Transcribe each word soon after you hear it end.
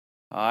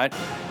All right.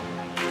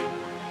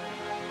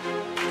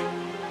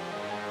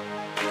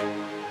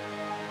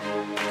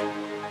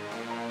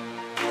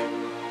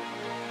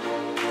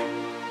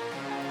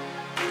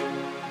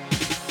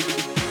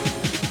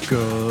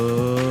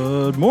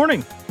 Good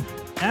morning,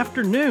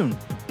 afternoon,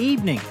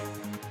 evening,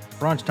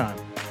 brunch time,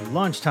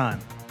 lunchtime,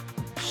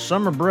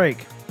 summer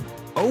break,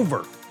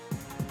 over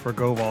for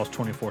Go Vols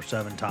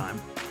 24/7 time.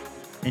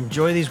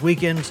 Enjoy these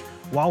weekends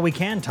while we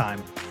can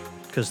time,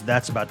 because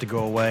that's about to go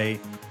away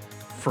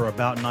for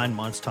about 9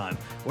 months' time.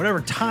 Whatever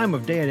time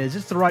of day it is,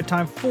 it's the right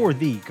time for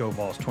the Go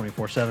Vols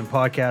 24/7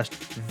 podcast,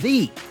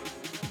 the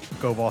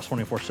Go Vols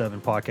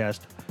 24/7 podcast.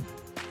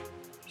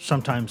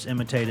 Sometimes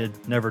imitated,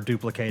 never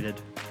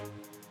duplicated.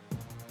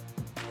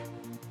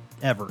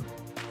 Ever.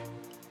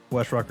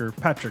 Wes Rucker,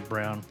 Patrick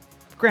Brown,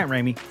 Grant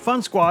Ramey,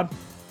 Fun Squad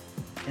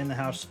in the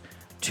house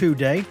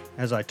today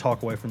as I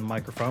talk away from the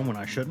microphone when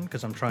I shouldn't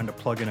because I'm trying to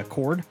plug in a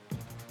cord.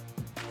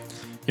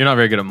 You're not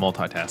very good at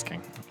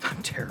multitasking.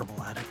 I'm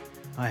terrible at it.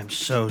 I am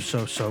so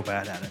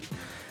bad at it.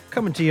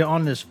 Coming to you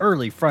on this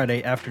early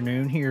Friday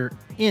afternoon here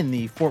in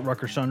the Fort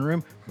Rucker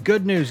Sunroom.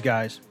 Good news,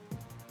 guys.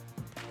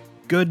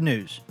 Good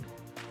news.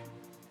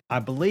 I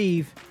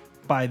believe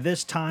by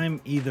this time,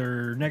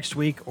 either next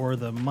week or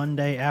the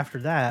Monday after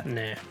that,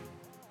 Nah. I'm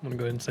going to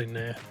go ahead and say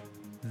nah.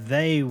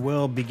 they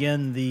will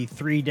begin the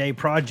 3-day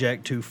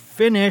project to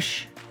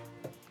finish,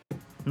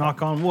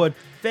 knock on wood,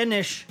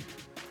 finish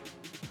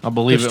I the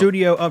believe it.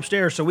 studio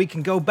upstairs so we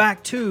can go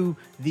back to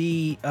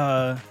the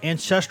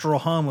ancestral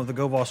home of the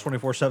Go Vols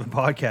 24/7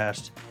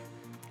 podcast,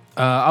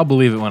 I'll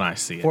believe it when I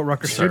see it. Fort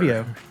Rucker sir.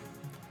 Studio.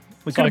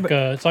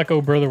 It's like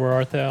Oh Brother, Where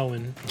Art Thou?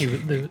 When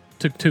it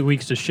took 2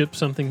 weeks to ship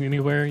something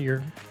anywhere.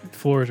 Your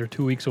floors are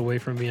 2 weeks away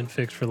from being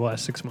fixed for the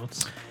last 6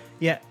 months.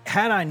 Yeah,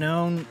 had I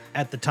known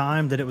at the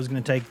time that it was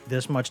going to take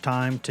this much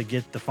time to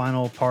get the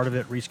final part of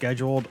it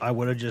rescheduled,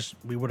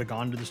 we would have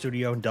gone to the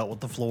studio and dealt with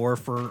the floor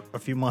for a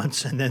few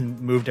months and then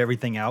moved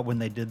everything out when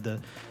they did the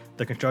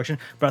construction.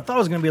 But I thought it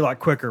was going to be a lot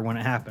quicker when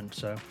it happened.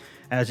 So,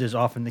 as is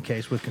often the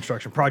case with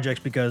construction projects,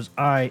 because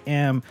I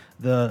am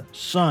the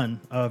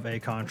son of a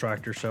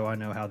contractor, so I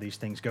know how these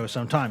things go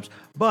sometimes.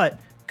 But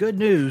good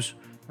news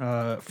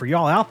for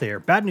y'all out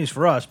there, bad news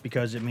for us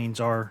because it means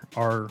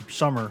our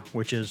summer,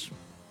 which is,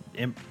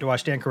 do I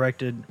stand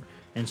corrected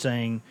in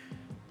saying,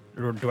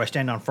 or do I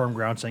stand on firm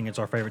ground saying it's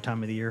our favorite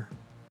time of the year?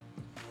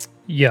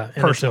 Yeah,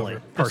 and Personally.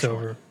 It's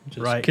over. Just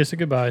Right. kiss it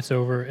goodbye. It's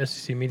over.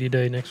 SEC Media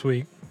Day next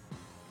week.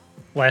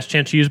 Last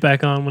Chance U's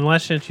back on. When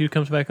Last Chance U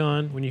comes back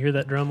on, when you hear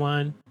that drum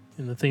line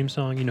in the theme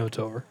song, you know it's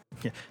over.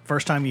 Yeah.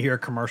 First time you hear a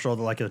commercial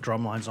that like the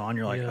drum line's on,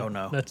 you're like, Yeah, oh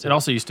no. That's It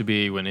also used to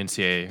be when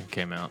NCAA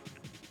came out,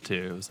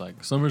 too. It was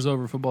like, summer's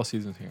over, football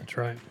season's here. That's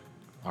right.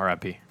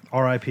 R.I.P.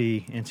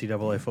 RIP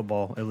NCAA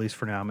football, at least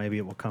for now. Maybe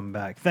it will come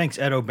back. Thanks,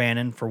 Ed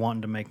O'Bannon, for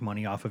wanting to make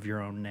money off of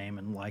your own name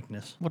and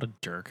likeness. What a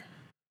jerk.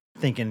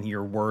 Thinking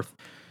you're worth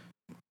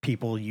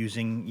people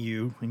using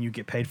you and you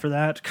get paid for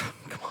that.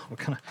 Come on, what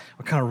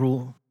kind of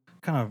rule?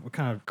 What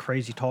kind of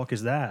crazy talk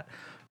is that?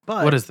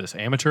 But What is this,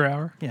 amateur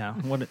hour? yeah,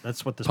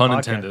 that's what this Pun podcast,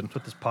 intended. That's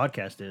what this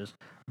podcast is.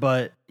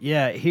 But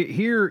yeah,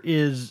 here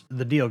is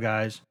the deal,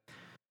 guys.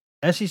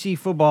 SEC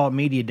football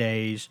media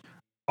days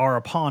are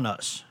upon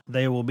us.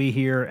 They will be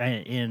here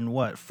in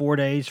 4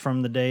 days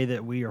from the day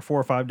that 4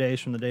 or 5 days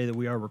from the day that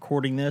we are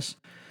recording this.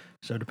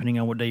 So depending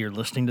on what day you're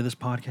listening to this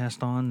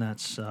podcast on,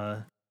 that's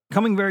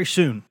coming very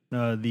soon.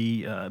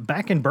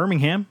 Back in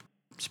Birmingham,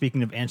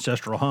 speaking of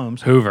ancestral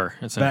homes, Hoover.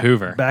 It's in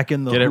Hoover. Back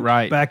in the Get it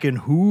right. Back in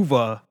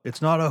Hoover.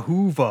 It's not a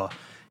Hoover.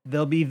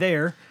 They'll be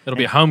there. It'll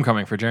be a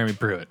homecoming for Jeremy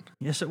Pruitt.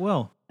 Yes, it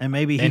will. And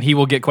maybe He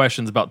will get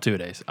questions about 2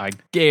 days. I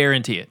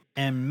guarantee it.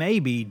 and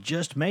maybe,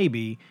 just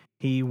maybe,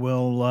 he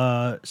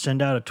will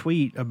send out a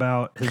tweet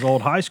about his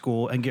old high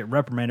school and get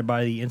reprimanded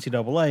by the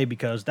NCAA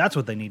because that's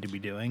what they need to be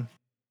doing,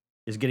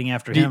 is getting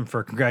after him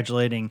for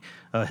congratulating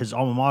his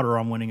alma mater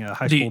on winning a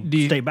high school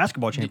state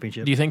basketball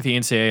championship. Do you think the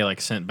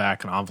NCAA sent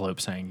back an envelope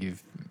saying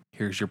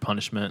here's your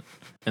punishment?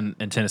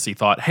 And Tennessee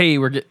thought, hey,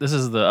 this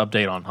is the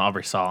update on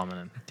Aubrey Solomon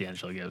and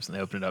D'Angelo Gibbs, and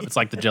they opened it up. It's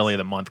like the Jelly of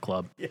the Month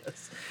Club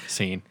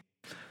scene.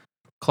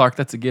 Clark,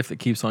 that's a gift that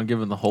keeps on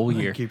giving the whole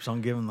year. It keeps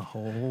on giving the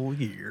whole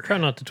year. Try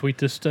not to tweet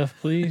this stuff,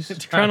 please.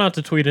 Try not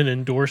to tweet an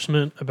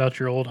endorsement about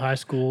your old high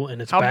school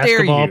and its How dare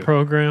basketball you.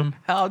 program.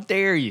 How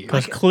dare you?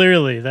 Because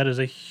clearly that is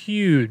a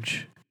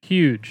huge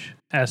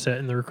asset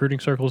in the recruiting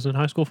circles in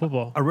high school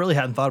football. I really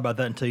hadn't thought about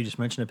that until you just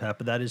mentioned it, Pat,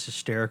 but that is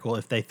hysterical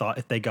if they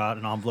got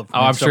an envelope from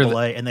I'm sure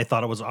NCAA and they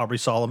thought it was Aubrey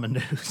Solomon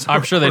news.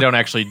 I'm sure they don't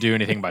actually do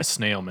anything by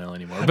snail mail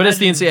anymore. But it's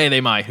the NCAA,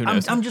 they might. Who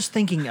knows? I'm just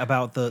thinking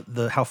about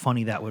the how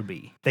funny that would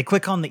be. They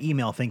click on the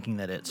email thinking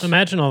that it's...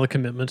 Imagine all the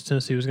commitments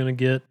Tennessee was going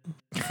to get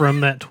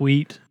from that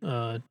tweet,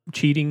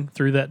 cheating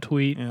through that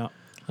tweet. Yeah.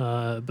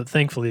 But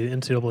thankfully, the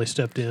NCAA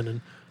stepped in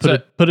and So-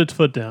 put its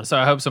foot down. So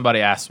I hope somebody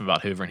asks him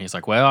about Hoover, and he's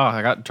like, well,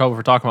 I got in trouble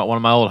for talking about one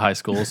of my old high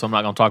schools, so I'm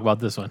not going to talk about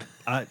this one.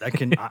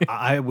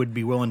 I would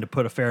be willing to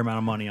put a fair amount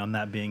of money on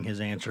that being his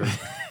answer,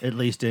 at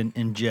least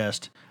in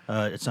jest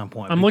at some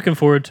point. I'm looking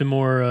forward to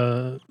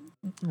more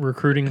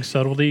recruiting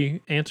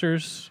subtlety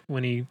answers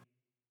when he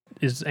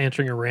is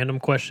answering a random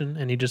question,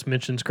 and he just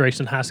mentions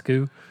Grayson High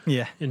School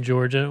Yeah. in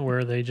Georgia,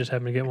 where they just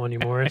happened to get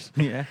Wanya Morris.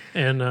 Yeah.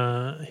 And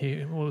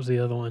what was the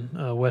other one?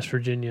 West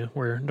Virginia,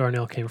 where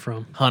Darnell came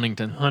from.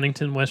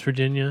 Huntington, West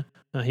Virginia.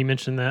 He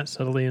mentioned that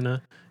subtly in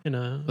a.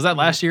 Was that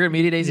last year at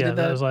Media Days? Yeah, he did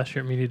that? That was last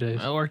year at Media Days.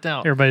 That worked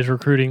out. Everybody's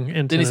recruiting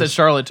antennas. Then he said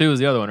Charlotte too was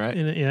the other one, right?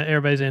 Yeah,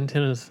 everybody's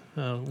antennas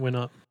went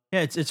up.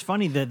 Yeah, it's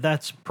funny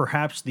that's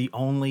perhaps the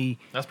only.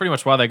 That's pretty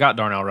much why they got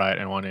Darnell Wright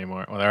and Wanya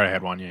more. Well, they already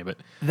had Wanya, but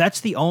That's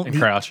the only. and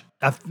Crouch.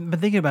 I've been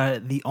thinking about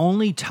it. The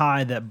only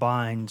tie that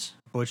binds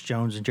Butch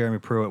Jones and Jeremy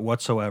Pruitt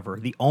whatsoever,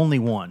 the only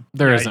one.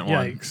 There isn't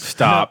one. Yikes.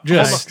 Stop. No,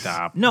 Just hold on.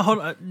 stop. No, hold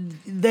on.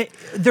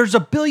 There's a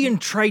billion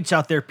traits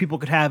out there people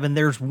could have, and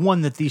there's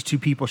one that these two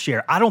people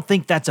share. I don't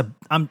think that's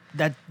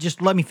that. Just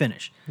let me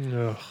finish.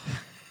 Ugh,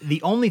 The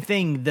only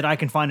thing that I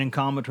can find in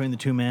common between the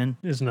two men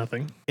is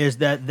nothing. is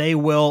that they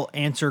will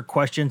answer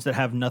questions that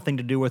have nothing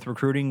to do with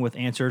recruiting with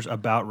answers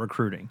about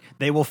recruiting.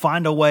 They will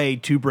find a way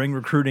to bring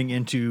recruiting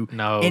into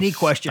any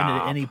question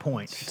at any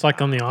point. It's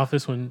like on The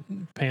Office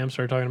when Pam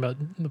started talking about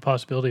the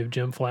possibility of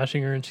Jim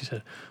flashing her, and she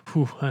said,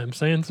 "Whew, I'm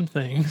saying some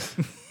things."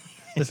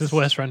 This is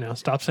Wes right now.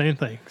 Stop saying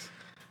things.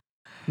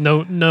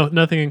 No,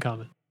 nothing in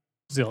common.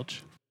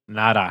 Zilch.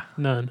 Nada.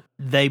 None.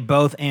 They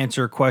both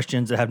answer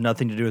questions that have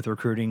nothing to do with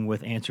recruiting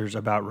with answers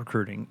about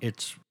recruiting.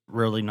 It's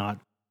really not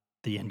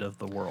the end of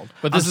the world.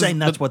 But I'm this is- saying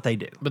that's but- what they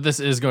do. But this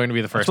is going to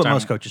be the first what time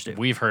most coaches do.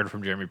 we've heard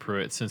from Jeremy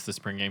Pruitt since the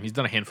spring game. He's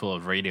done a handful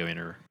of radio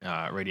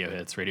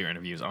hits, radio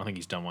interviews. I don't think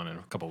he's done one in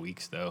a couple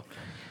weeks though.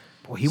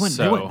 Well, he went.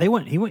 So-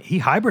 He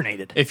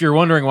hibernated. If you're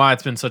wondering why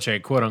it's been such a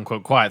quote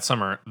unquote quiet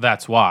summer,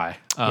 that's why.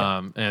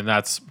 And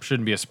that's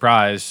shouldn't be a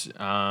surprise.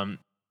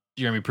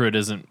 Jeremy Pruitt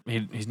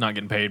he's not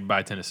getting paid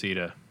by Tennessee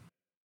to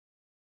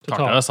talk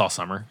to us all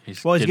summer.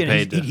 He's getting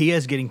paid. He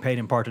is getting paid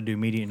in part to do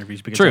media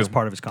interviews because True. that's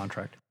part of his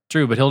contract.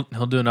 True, but he'll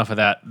do enough of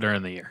that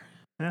during the year.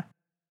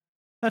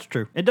 That's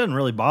true. It doesn't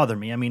really bother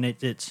me. I mean,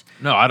 it's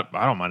No, I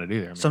don't mind it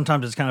either. I mean,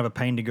 sometimes it's kind of a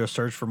pain to go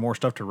search for more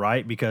stuff to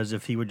write because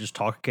if he would just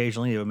talk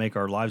occasionally, it would make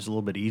our lives a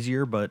little bit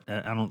easier. But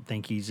I don't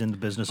think he's in the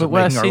business but of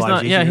Wes, making our he's lives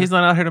not. easier. Yeah, he's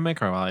not out here to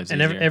make our lives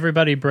And easier.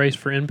 everybody brace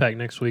for impact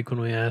next week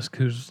when we ask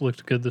who's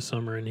looked good this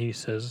summer, and he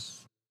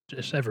says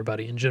just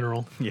everybody in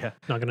general. Yeah.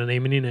 Not going to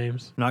name any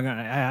names. Not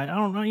gonna. I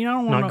don't know. You know, I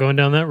don't Not wanna, going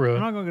down that I'm road.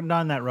 not going to go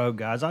down that road,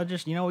 guys. I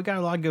just, we got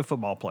a lot of good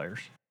football players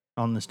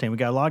on this team. We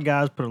got a lot of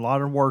guys put a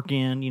lot of work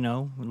in. We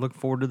look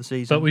forward to the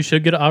season. But we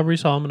should get an Aubrey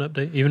Solomon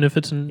update, even if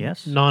it's a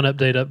Yes.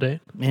 non-update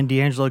update. And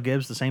D'Angelo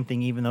Gibbs, the same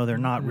thing, even though they're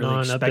not really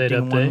Non-update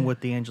expecting update. one with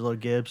D'Angelo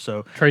Gibbs.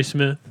 So Trey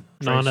Smith,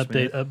 Trey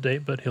non-update Smith.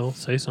 update, but he'll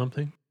say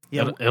something.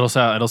 yeah, It'll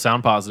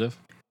sound positive.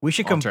 we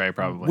should On Trey,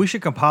 probably. we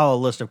should compile a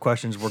list of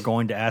questions we're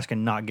going to ask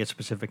and not get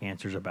specific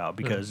answers about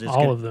because it's All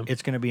gonna, of them.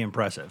 It's going to be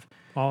impressive.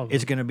 All of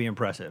It's them. going to be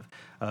impressive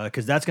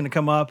because that's going to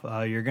come up.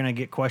 You're going to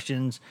get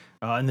questions,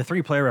 and the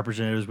three player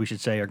representatives we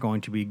should say are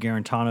going to be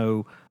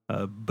Garantano,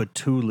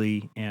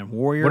 Batuli, and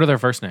Warrior. What are their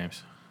first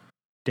names?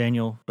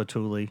 Daniel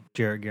Batuli,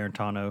 Jarrett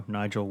Garantano,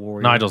 Nigel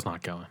Warrior. Nigel's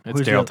not going. It's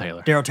Who's Daryl the-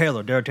 Taylor. Daryl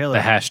Taylor. The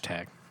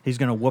hashtag. He's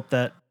going to whoop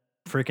that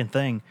freaking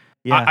thing.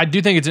 Yeah. I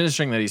do think it's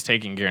interesting that he's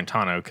taking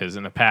Garantano because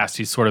in the past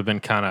he's sort of been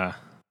kind of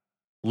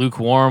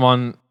lukewarm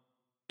on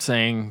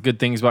saying good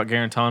things about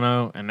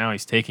Garantano, and now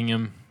he's taking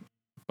him.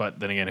 But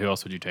then again, who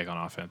else would you take on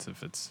offense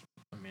if it's?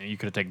 I mean, you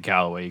could have taken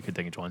Callaway, you could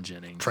have taken Juwan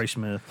Jennings. Trey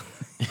Smith.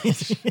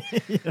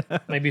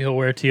 Maybe he'll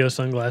wear T.O.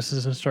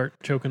 sunglasses and start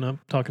choking up,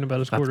 talking about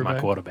his That's quarterback. my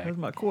quarterback. That's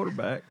my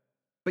quarterback.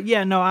 But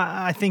yeah, no,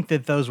 I think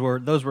that those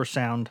were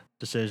sound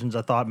decisions.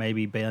 I thought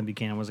maybe Ben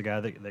Buchanan was a guy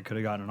that could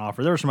have gotten an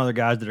offer. There were some other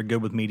guys that are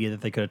good with media that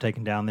they could have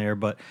taken down there,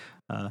 but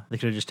they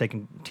could have just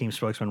taken team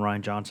spokesman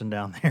Ryan Johnson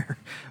down there.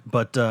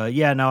 But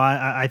yeah, no,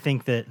 I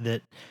think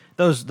that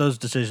those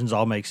decisions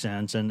all make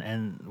sense,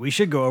 and we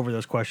should go over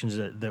those questions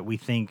that we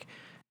think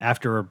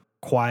after a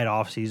quiet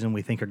off season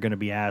we think are going to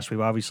be asked.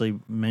 We've obviously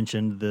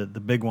mentioned the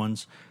big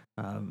ones.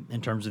 In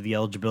terms of the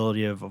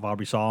eligibility of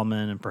Aubrey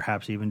Solomon and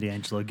perhaps even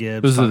D'Angelo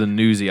Gibbs. Those are the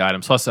newsy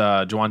items. Plus,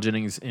 Juwan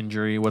Jennings'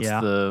 injury. What's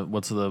Yeah.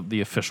 the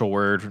official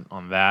word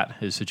on that?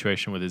 His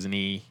situation with his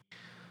knee.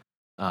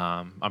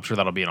 I'm sure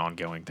that'll be an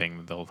ongoing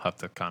thing. They'll have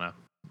to kind of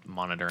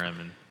monitor him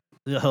and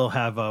He'll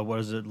have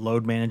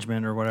load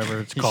management or whatever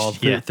it's called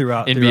Yeah.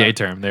 throughout NBA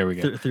term. There we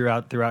go.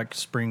 throughout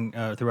spring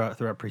throughout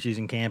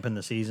preseason camp and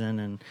the season.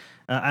 And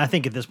I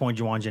think at this point,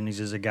 Juwan Jennings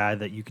is a guy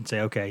that you can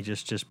say, okay,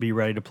 just be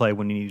ready to play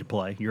when you need to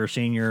play. You're a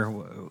senior,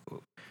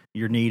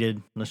 you're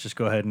needed. Let's just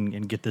go ahead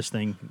and get this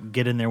thing,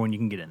 get in there when you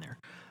can get in there.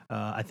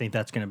 I think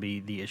that's going to be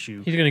the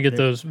issue. He's going to get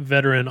those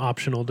veteran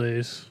optional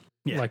days,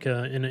 Yeah. like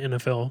in an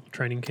NFL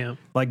training camp.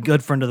 Like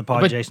good friend of the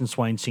pod, But- Jason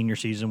Swain, senior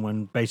season,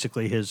 when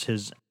basically his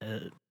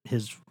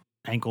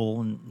ankle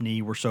and knee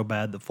were so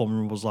bad that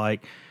Fulmer was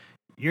like,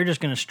 "You're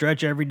just going to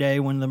stretch every day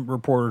when the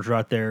reporter's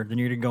right there. Then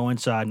you're going to go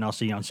inside, and I'll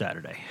see you on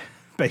Saturday."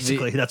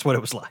 Basically, that's what it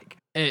was like.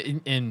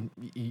 And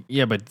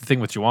yeah, but the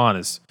thing with Juwan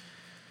is,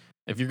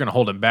 if you're going to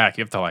hold him back,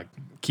 you have to like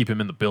keep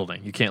him in the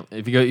building. You can't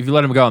if you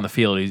let him go on the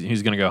field,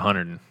 he's going to go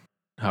 100 and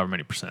however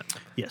many %.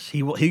 Yes,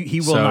 he will. He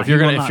will. So not, if you're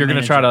he will going to not if you're going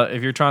to manage try it. to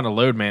if you're trying to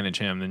load manage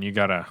him, then you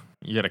gotta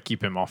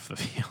keep him off the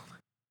field.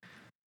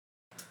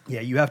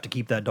 Yeah, you have to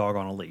keep that dog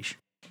on a leash,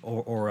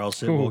 or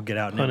else it Ooh, will get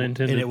out pun and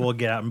intended. it will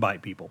get out and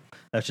bite people.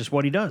 That's just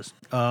what he does.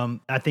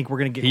 I think we're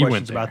going to get He went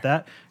questions about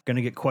that. Going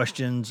to get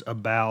questions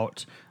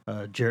about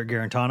Jarrett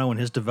Garantano and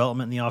his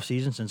development in the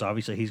offseason, since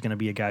obviously he's going to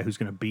be a guy who's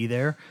going to be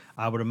there.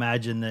 I would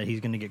imagine that he's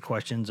going to get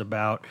questions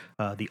about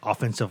the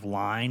offensive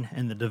line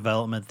and the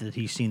development that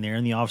he's seen there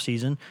in the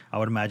offseason. I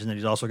would imagine that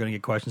he's also going to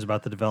get questions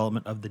about the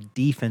development of the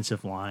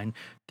defensive line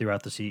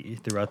throughout the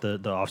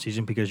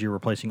offseason, because you're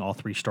replacing all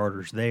three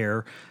starters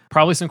there.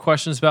 Probably some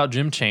questions about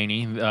Jim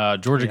Chaney.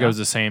 Georgia goes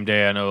the same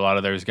day. I know a lot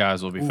of those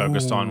guys will be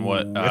focused on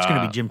what It's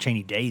going to be Jim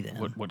Chaney Day then.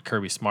 what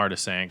Kirby Smart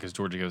is saying, because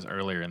Georgia goes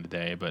earlier in the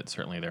day, but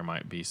certainly there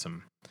might be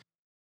some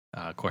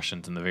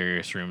questions in the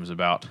various rooms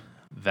about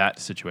that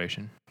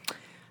situation.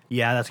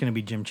 Yeah, that's going to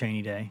be Jim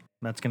Chaney Day.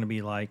 That's going to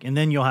be like, and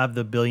then you'll have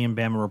the billion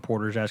Bama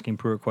reporters asking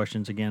Pruitt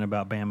questions again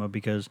about Bama,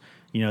 because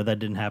that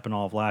didn't happen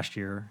all of last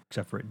year,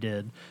 except for it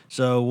did.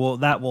 So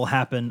that will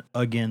happen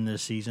again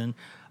this season.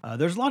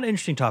 There's a lot of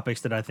interesting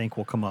topics that I think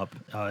will come up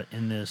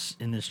in this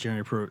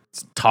Jeremy Pruitt.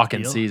 It's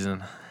talking deal.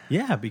 season.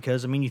 Yeah,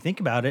 because you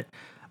think about it.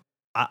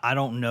 I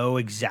don't know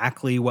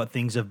exactly what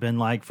things have been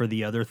like for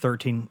the other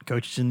 13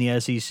 coaches in the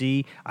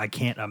SEC. I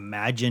can't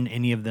imagine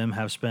any of them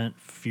have spent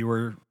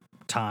fewer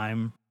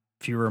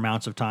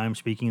amounts of time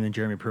speaking than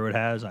Jeremy Pruitt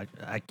has. I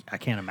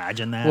can't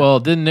imagine that. Well,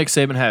 didn't Nick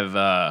Saban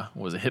have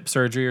was it hip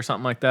surgery or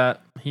something like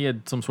that? He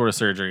had some sort of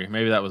surgery.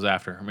 Maybe that was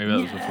after. Maybe that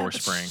was before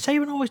spring.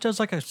 Saban always does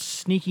like a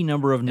sneaky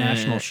number of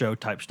national show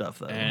type stuff,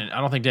 though. And I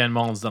don't think Dan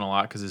Mullen's done a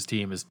lot because his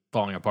team is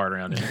falling apart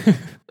around him.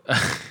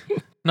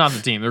 Not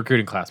the team, the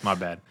recruiting class. My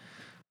bad.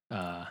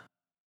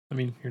 I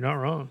mean, you're not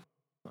wrong.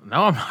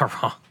 No, I'm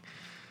not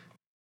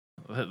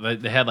wrong.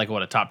 They had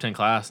a top 10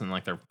 class, and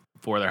like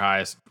four of their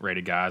highest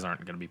rated guys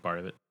aren't going to be part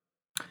of it.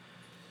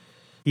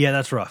 Yeah,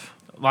 that's rough.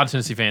 A lot of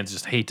Tennessee fans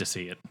just hate to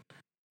see it.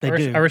 They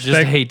do. I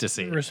Just hate to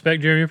see it.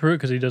 respect Jeremy Pruitt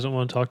because he doesn't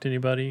want to talk to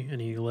anybody,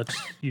 and he lets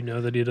you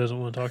know that he doesn't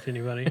want to talk to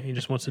anybody. He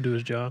just wants to do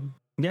his job.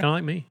 Yeah. Kind of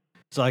like me.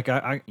 It's like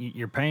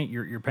you're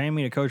paying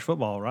me to coach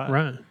football, right?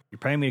 Right. You're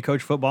paying me to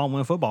coach football and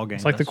win football games.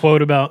 It's like the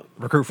quote about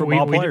recruit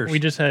football players. We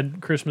just had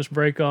Christmas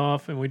break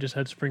off, and we just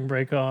had spring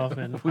break off,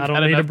 and We've I don't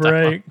had need a enough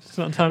time break.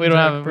 Sometimes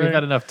We've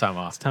got enough time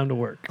off. It's time to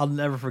work. I'll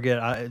never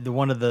forget.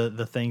 One of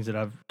the things that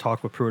I've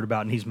talked with Pruitt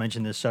about, and he's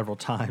mentioned this several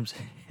times,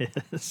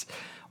 is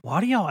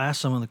why do y'all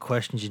ask some of the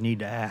questions you need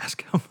to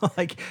ask? I'm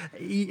like,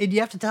 you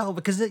have to tell,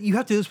 because you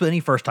have to do this with any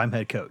first time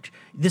head coach.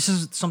 This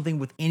is something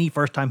with any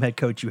first time head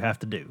coach you have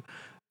to do.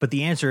 But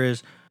the answer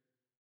is,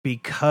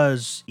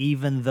 because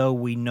even though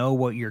we know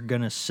what you're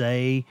going to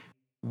say,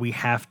 we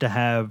have to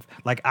have,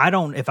 if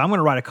I'm going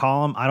to write a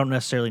column, I don't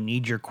necessarily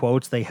need your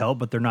quotes. They help,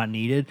 but they're not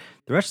needed.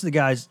 The rest of the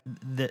guys,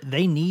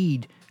 they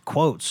need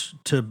quotes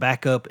to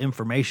back up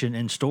information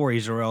and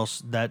stories, or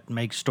else that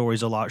makes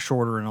stories a lot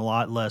shorter and a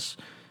lot less,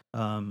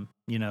 a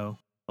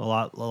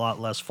lot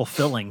less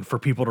fulfilling for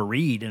people to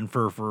read and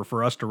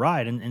for us to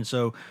write. And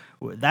so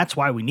that's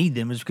why we need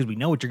them, is because we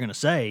know what you're going to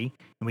say,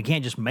 and we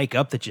can't just make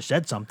up that you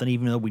said something,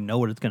 even though we know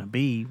what it's going to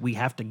be. We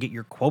have to get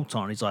your quotes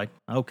on. He's like,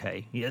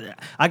 okay. Yeah.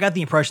 I got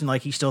the impression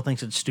he still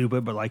thinks it's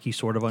stupid, but he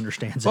sort of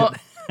understands it.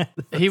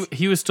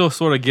 he was still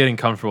sort of getting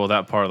comfortable with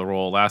that part of the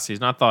role last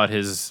season. I thought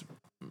his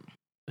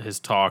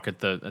talk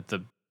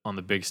on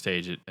the big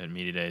stage at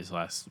Media Days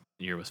last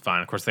year was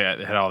fine. Of course, they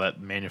had all that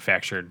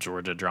manufactured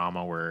Georgia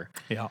drama where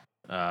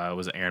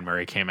was Aaron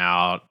Murray came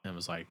out and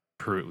was like,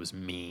 Pruitt was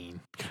mean.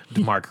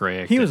 DeMarc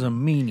Rick. He was a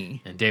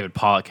meanie. And David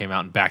Pollock came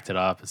out and backed it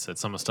up and said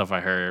some of the stuff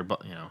I heard,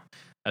 but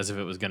as if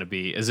it was going to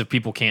be, as if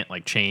people can't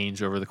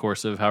change over the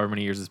course of however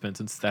many years it's been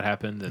since that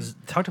happened. And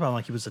talked about him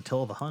like he was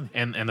Attila the Hun.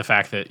 And the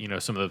fact that,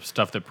 some of the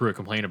stuff that Pruitt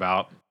complained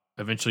about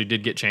eventually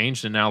did get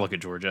changed, and now look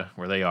at Georgia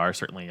where they are.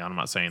 Certainly, I'm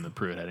not saying that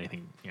Pruitt had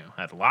anything,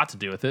 had a lot to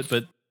do with it,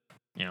 but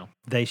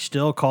they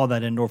still call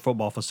that indoor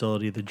football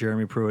facility the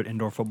Jeremy Pruitt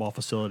Indoor Football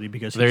Facility,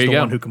 because There he's you the go.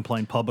 one who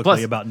complained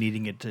publicly about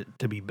needing it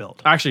to be built.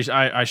 Actually,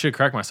 I should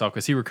correct myself,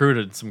 because he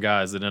recruited some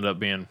guys that ended up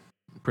being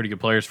pretty good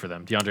players for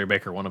them. DeAndre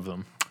Baker, one of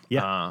them.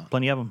 Yeah,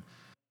 plenty of them.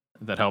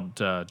 That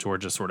helped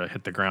Georgia sort of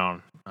hit the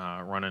ground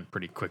running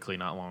pretty quickly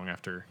not long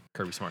after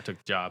Kirby Smart took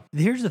the job.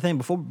 Here's the thing.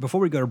 Before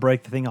we go to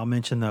break, the thing I'll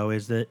mention, though,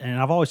 is that, and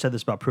I've always said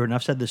this about Pruitt, and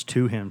I've said this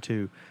to him,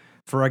 too,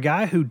 for a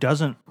guy who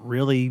doesn't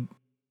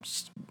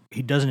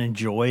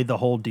enjoy the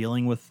whole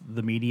dealing with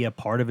the media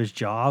part of his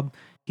job,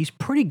 he's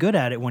pretty good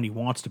at it when he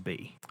wants to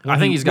be. I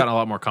think he's gotten a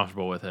lot more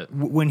comfortable with it.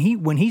 When you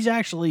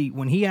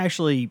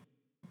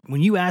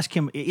ask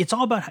him, it's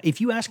all about,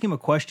 if you ask him a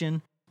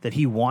question that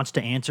he wants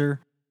to answer,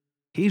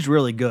 he's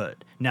really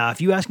good. Now,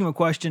 if you ask him a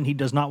question he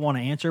does not want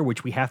to answer,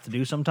 which we have to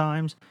do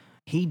sometimes,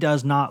 he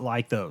does not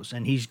like those,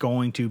 and he's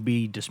going to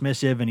be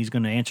dismissive, and he's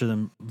going to answer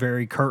them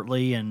very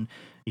curtly, and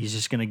he's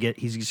just going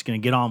to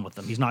get on with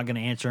them. He's not going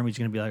to answer them. He's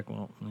going to be like,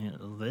 well,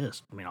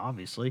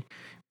 obviously.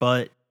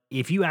 But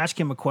if you ask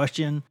him a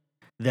question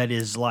that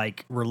is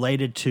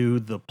related to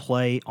the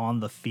play on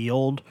the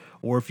field,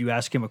 or if you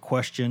ask him a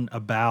question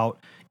about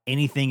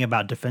anything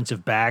about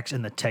defensive backs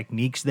and the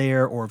techniques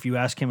there, or if you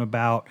ask him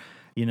about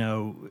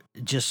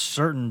just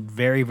certain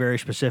very, very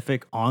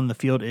specific on the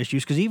field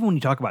issues. Because even when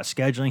you talk about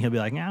scheduling, he'll be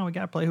like, "No, we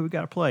got to play who we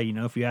got to play."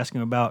 If you ask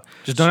him about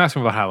Just don't ask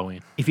him about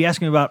Halloween. if you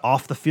ask him about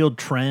off the field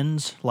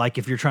trends, like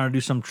if you're trying to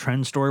do some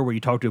trend story where you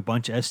talk to a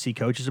bunch of SC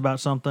coaches about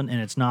something, and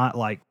it's not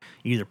like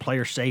either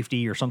player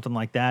safety or something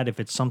like that, if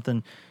it's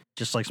something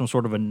just like some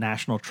sort of a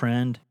national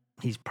trend,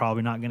 he's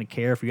probably not going to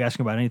care. If you ask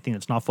him about anything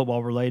that's not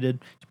football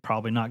related, he's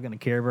probably not going to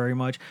care very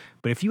much.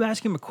 But if you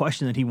ask him a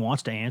question that he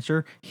wants to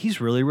answer,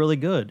 he's really, really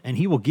good, and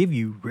he will give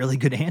you really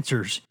good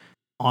answers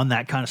on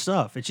that kind of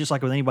stuff. It's just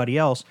like with anybody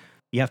else.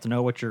 You have to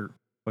know what you're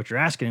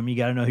asking him. You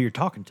got to know who you're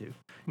talking to.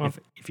 Well,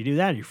 If you do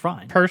that, you're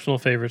fine. Personal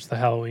favorite's the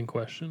Halloween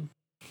question.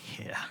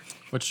 Yeah.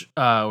 Which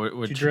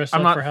Did you dress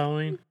up for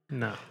Halloween?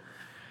 No.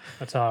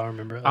 That's how I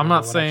remember it. I'm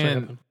not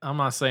saying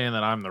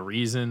that I'm the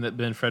reason that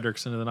Ben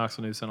Frederickson of the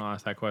Knoxville News Sentinel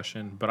asked that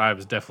question, but I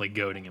was definitely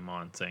goading him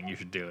on saying you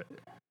should do it.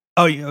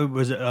 Oh,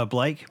 was it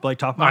Blake? Blake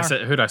Toppmeyer? I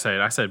said, who'd I say?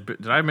 I said,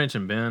 did I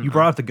mention Ben? You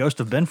brought up the ghost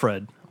of Ben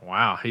Fred.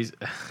 Wow, he's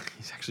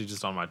actually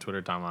just on my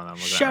Twitter timeline. I'm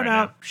looking Shout at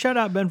right now. Shout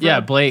out Ben Fred. Yeah,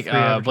 Blake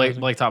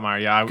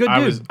Toppmeyer. Yeah,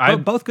 Good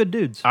dude. Both good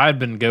dudes. I had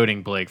been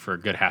goading Blake for a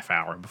good half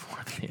hour before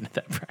the end of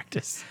that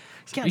practice.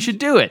 You should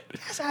do it.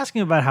 Just ask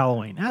him about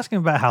Halloween. Ask him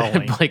about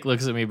Halloween. Blake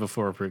looks at me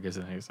before Prukas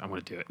and he goes, "I'm going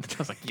to do it." I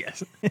was like,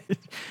 "Yes."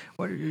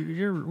 What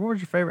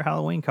was your favorite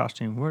Halloween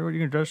costume? What were you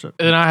going to dress up?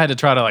 And I had to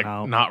try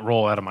to not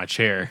roll out of my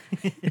chair.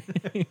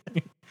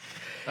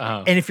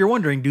 And if you're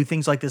wondering, do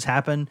things like this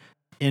happen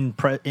in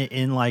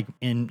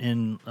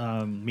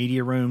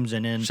media rooms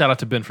and in shout out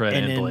to Ben Fred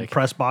and in Blake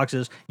press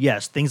boxes?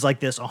 Yes, things like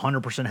this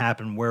 100%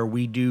 happen where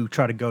we do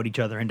try to goad each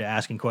other into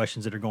asking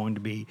questions that are going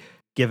to be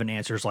given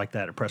answers like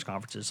that at press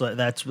conferences. So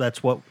that's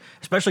what,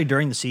 especially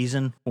during the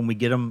season when we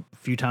get them a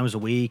few times a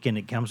week and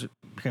it becomes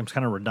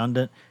kind of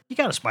redundant. You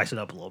got to spice it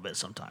up a little bit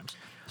sometimes.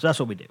 So that's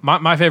what we do.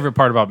 My favorite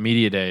part about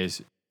media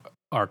days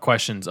are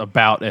questions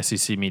about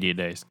SEC media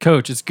days.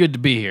 Coach, it's good to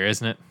be here,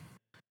 isn't it?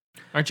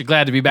 Aren't you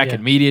glad to be back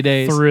at media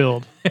days?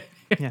 Thrilled.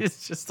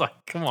 It's just like,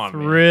 come on,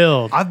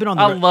 thrilled. Man. I've been on.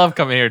 I love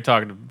coming here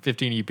talking to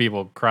 15 of you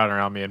people crowding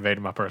around me,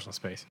 invading my personal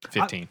space.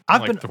 15.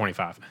 I've been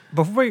 25.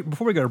 Before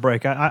we go to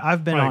break,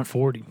 I've been on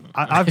 40.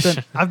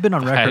 I've been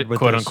on record with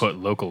quote unquote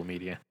local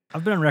media.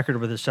 I've been on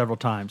record with this several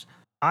times.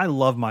 I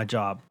love my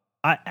job.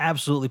 I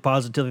absolutely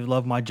positively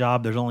love my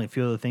job. There's only a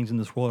few other things in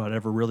this world I'd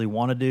ever really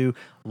want to do.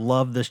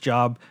 Love this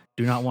job.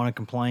 Do not want to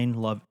complain.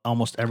 Love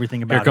almost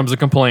everything about it. Here comes a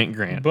complaint,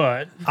 Grant.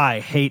 But I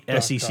hate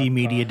SEC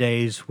media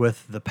days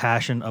with the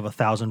passion of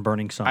 1,000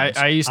 burning suns.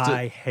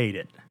 I hate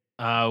it.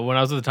 When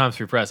I was with the Times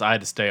Free Press, I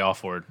had to stay all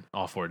 4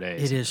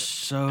 days. It is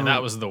so, and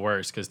that was the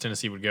worst because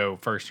Tennessee would go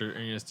first, or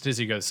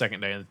Tennessee would go the second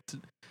day, and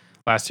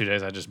last 2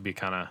 days I'd just be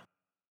kind of.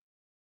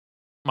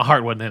 My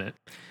heart wasn't in it.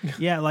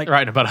 Yeah, like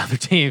writing about other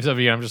teams.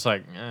 I'm just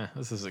like,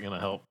 this isn't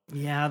gonna help.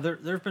 Yeah,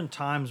 there've been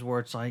times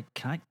where it's like,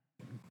 can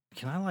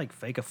I like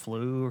fake a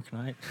flu or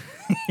can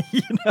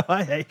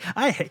I?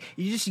 I hate.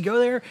 You just go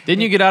there.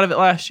 Didn't you get out of it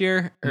last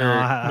year?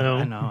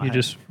 No, you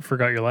just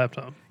forgot your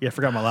laptop. Yeah, I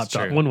forgot my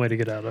laptop. One way to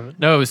get out of it.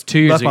 No, it was 2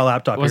 years. Left my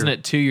laptop. Wasn't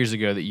it 2 years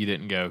ago that you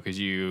didn't go because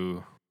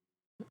you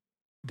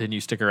didn't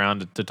stick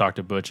around to talk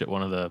to Butch at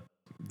one of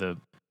the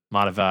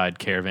modified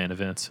caravan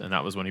events, and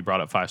that was when he brought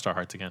up 5-star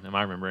hearts again. Am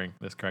I remembering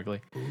this correctly?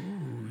 Ooh,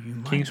 you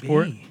might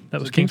Kingsport. be. That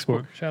was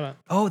Kingsport. Shout out.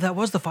 Oh, that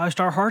was the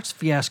 5-star hearts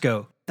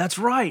fiasco. That's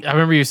right. I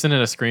remember you sending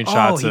us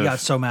screenshots. Oh, he got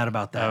so mad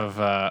about that.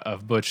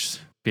 Of Butch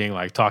being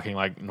like talking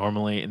like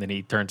normally, and then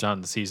he turns on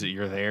and sees that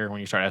you're there when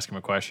you start asking him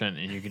a question,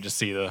 and you can just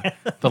see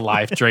the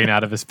life drain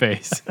out of his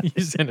face.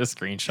 You send us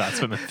screenshots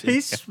from the video.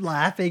 He's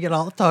laughing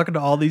and talking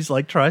to all these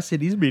like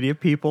Tri-Cities media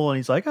people, and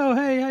he's like, "Oh,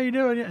 hey, how you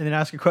doing?" And then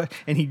ask a question,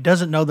 and he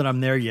doesn't know that I'm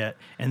there yet.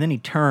 And then he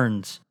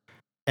turns,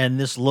 and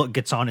this look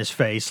gets on his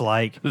face,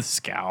 like the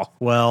scowl.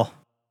 Well,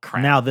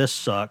 crap. Now this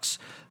sucks.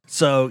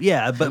 So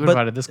yeah, but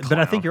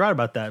I think you're right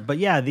about that. But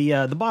yeah,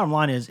 the bottom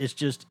line is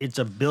it's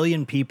a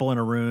billion people in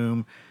a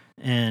room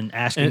and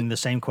asking the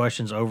same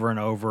questions over and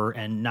over,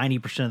 and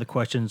 90% of the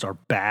questions are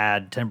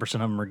bad, 10%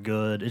 of them are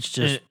good. It's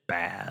just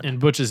bad. In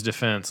Butch's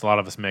defense, a lot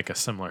of us make a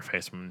similar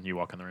face when you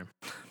walk in the room.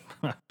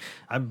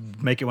 I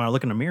make it when I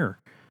look in the mirror.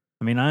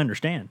 I mean, I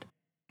understand,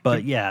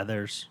 but yeah,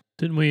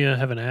 Didn't we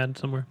have an ad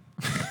somewhere?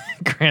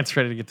 Grant's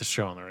ready to get the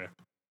show on the road.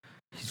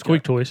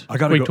 Squeak toys. I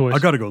gotta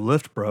go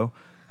lift, bro.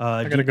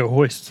 I gotta go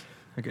hoist.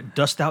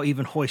 Dost thou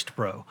even hoist,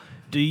 bro?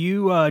 Do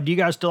you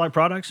guys still like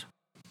products?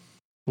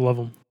 Love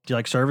them. Do you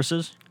like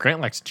services?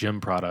 Grant likes gym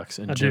products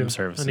and gym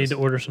services. I need to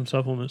order some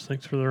supplements.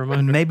 Thanks for the reminder.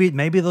 And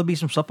maybe there'll be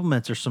some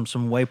supplements or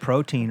some whey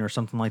protein or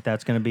something like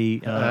that's going to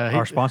be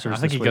our sponsors. I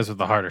think he goes with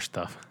the harder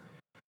stuff.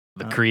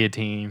 The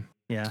creatine.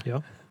 Yeah.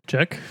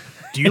 Check.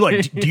 Do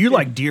you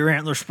like deer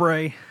antler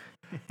spray?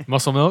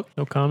 Muscle milk?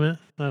 No comment.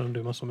 I don't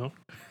do muscle milk.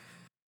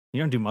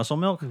 You don't do muscle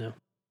milk? No.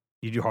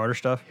 You do harder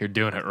stuff? You're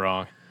doing it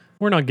wrong.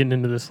 We're not getting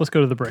into this. Let's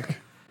go to the break.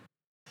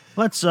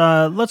 Let's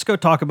go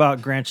talk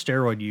about Grant's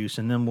steroid use,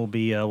 and then we'll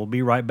be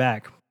right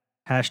back.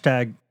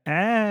 #ad.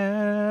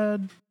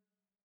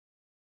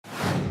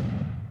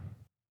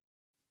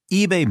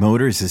 eBay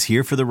Motors is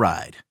here for the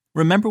ride.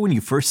 Remember when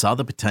you first saw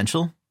the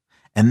potential?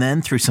 And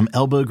then through some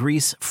elbow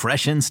grease,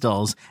 fresh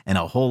installs, and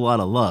a whole lot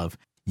of love,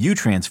 you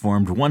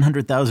transformed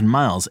 100,000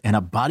 miles and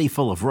a body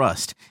full of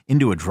rust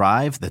into a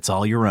drive that's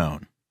all your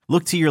own.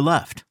 Look to your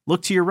left.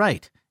 Look to your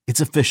right.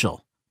 It's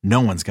official.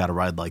 No one's got a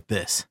ride like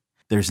this.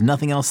 There's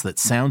nothing else that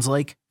sounds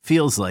like,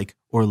 feels like,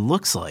 or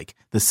looks like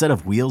the set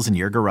of wheels in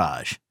your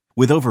garage.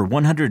 With over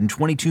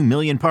 122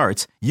 million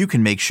parts, you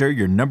can make sure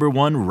your number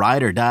one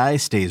ride or die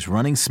stays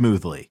running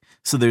smoothly.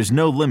 So there's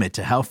no limit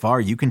to how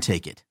far you can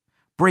take it.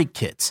 Brake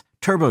kits,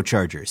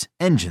 turbochargers,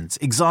 engines,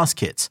 exhaust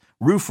kits,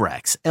 roof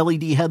racks,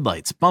 LED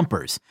headlights,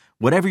 bumpers,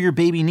 whatever your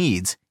baby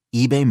needs,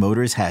 eBay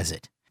Motors has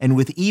it. And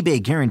with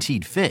eBay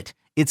Guaranteed Fit,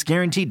 it's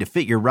guaranteed to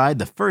fit your ride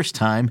the first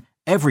time,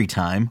 every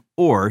time,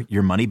 or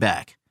your money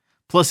back.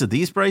 Plus at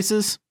these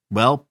prices,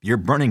 well, you're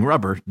burning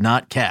rubber,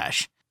 not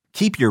cash.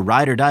 Keep your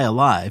ride or die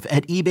alive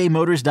at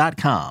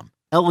ebaymotors.com.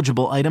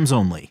 Eligible items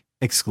only.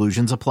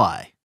 Exclusions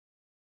apply.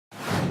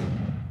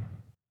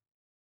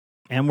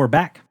 And we're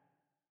back.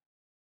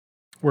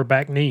 We're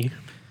back knee.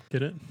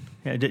 Get it?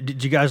 Yeah,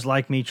 did you guys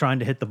like me trying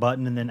to hit the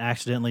button and then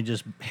accidentally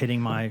just hitting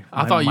my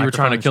I thought you were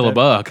trying to kill a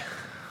bug.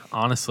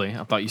 Honestly,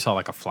 I thought you saw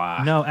like a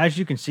fly. No, as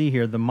you can see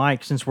here, the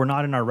mic, since we're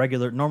not in our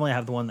regular, normally I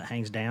have the one that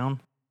hangs down,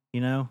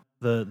 you know,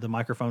 the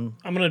microphone.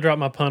 I'm going to drop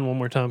my pun one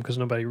more time because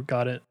nobody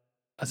got it.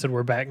 I said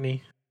we're back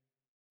knee.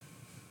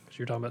 Because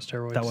you're talking about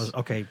steroids. That was,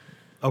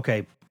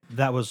 okay,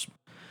 that was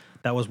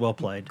well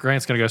played.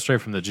 Grant's going to go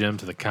straight from the gym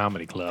to the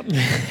comedy club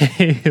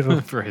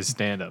for his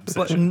stand-up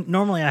But session.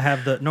 normally I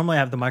have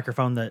the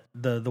microphone that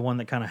the one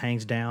that kind of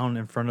hangs down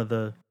in front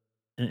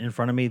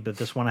of me, but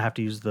this one I have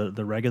to use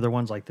the regular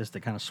ones like this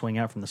that kind of swing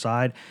out from the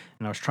side.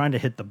 And I was trying to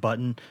hit the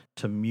button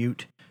to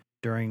mute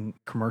during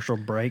commercial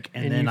break,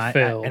 and then I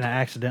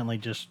accidentally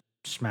just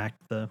smacked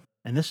the.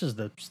 And this is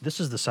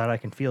the side I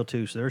can feel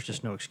too, so there's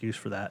just no excuse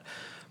for that.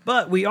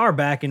 But we are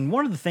back, and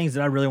one of the things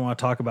that I really want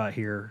to talk about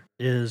here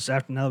is now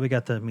that we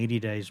got the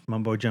media days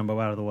mumbo jumbo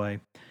out of the way,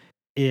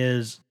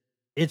 is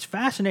it's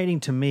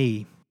fascinating to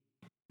me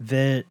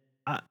that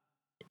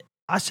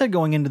I said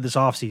going into this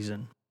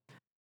offseason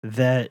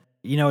that,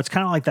 you know, it's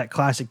kind of like that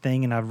classic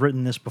thing, and I've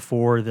written this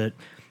before, that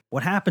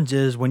what happens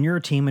is when you're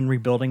a team in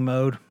rebuilding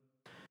mode,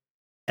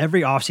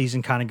 every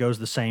offseason kind of goes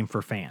the same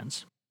for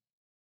fans.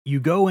 You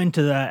go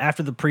into that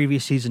after the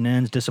previous season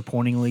ends,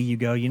 disappointingly, you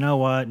go, you know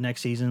what,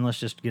 next season, let's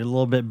just get a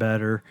little bit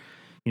better.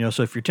 You know,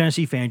 so if you're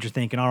Tennessee fans, you're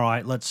thinking, all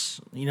right,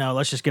 let's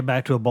just get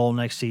back to a bowl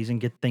next season,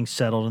 get things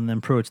settled, and then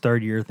Pruitt's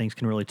third year, things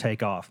can really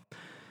take off.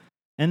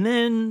 And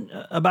then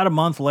about a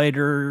month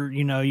later,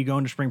 you know, you go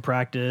into spring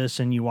practice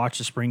and you watch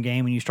the spring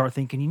game and you start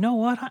thinking, you know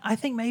what, I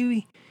think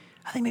maybe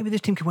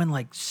this team can win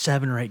like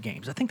 7 or 8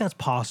 games. I think that's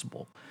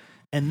possible.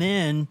 And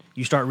then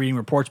you start reading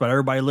reports about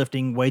everybody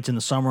lifting weights in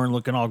the summer and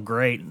looking all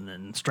great, and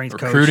then strength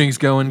Recruiting's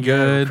going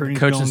good. Recruiting's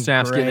Coaching going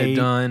staff's getting it great.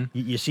 done.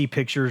 You see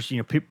pictures, you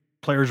know,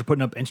 players are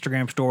putting up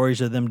Instagram stories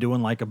of them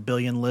doing like 1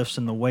 billion lifts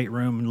in the weight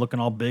room and looking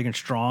all big and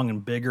strong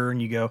and bigger.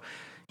 And you go,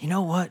 you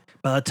know what?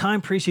 By the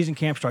time preseason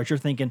camp starts, you're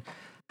thinking,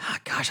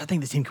 gosh, I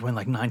think this team can win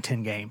like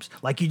 9-10 games.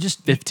 Like you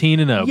just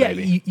 15-0, yeah,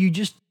 baby. you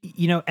just,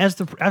 you know, as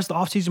the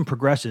offseason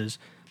progresses,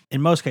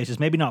 in most cases,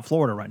 maybe not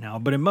Florida right now,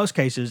 but in most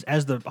cases,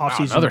 as the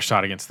offseason, Another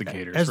shot against the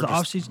Gators. as the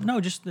offseason,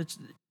 no, just it's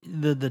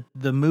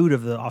the mood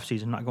of the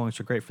offseason not going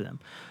so great for them,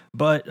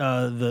 but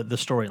the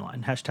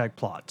storyline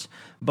 #plots.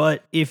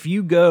 But if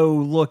you go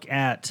look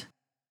at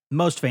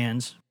most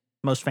fan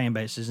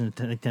bases,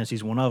 and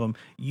Tennessee's one of them,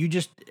 you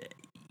just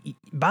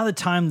by the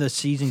time the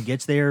season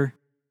gets there,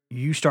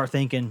 you start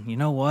thinking, you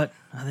know what,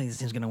 I think this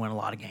team's going to win a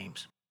lot of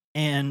games,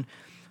 and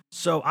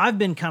so I've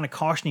been kind of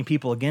cautioning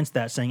people against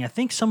that, saying I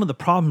think some of the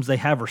problems they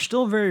have are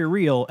still very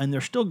real, and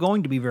they're still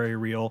going to be very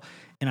real.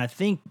 And I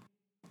think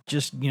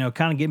just, you know,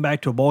 kind of getting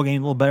back to a bowl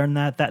game a little better than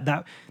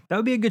that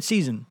would be a good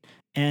season.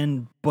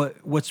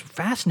 But what's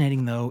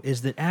fascinating though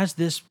is that as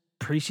this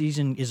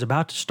preseason is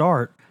about to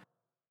start,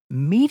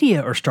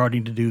 media are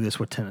starting to do this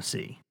with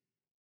Tennessee.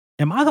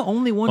 Am I the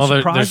only one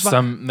surprised?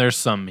 There's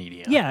some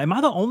media. Yeah, am I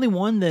the only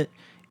one that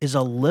is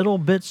a little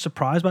bit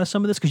surprised by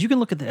some of this? Because you can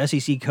look at the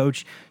SEC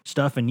coach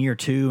stuff in year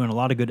 2, and a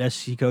lot of good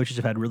SEC coaches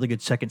have had really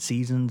good second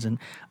seasons, and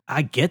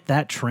I get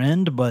that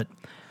trend, but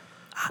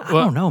I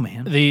don't know,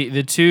 man.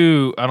 The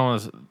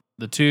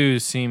two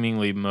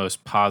seemingly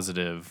most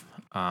positive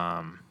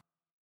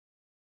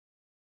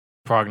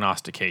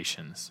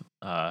prognostications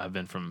have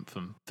been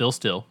from Phil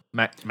Steele,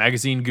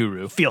 magazine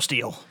guru. Phil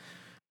Steele.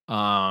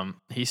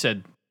 He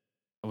said,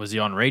 was he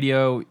on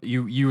radio?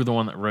 You were the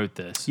one that wrote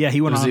this. Yeah,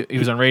 he went on. He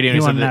was on radio. He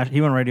and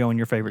went on radio in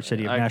your favorite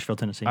city of Nashville,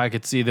 Tennessee. I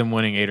could see them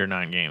winning 8 or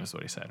 9 games. Is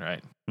what he said,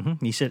 right?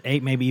 Mm-hmm. He said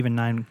 8, maybe even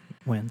 9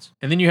 wins.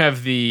 And then you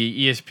have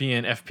the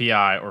ESPN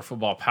FPI, or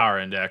Football Power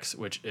Index,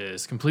 which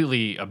is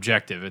completely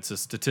objective. It's a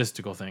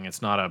statistical thing.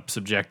 It's not a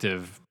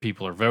subjective.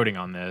 People are voting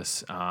on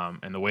this,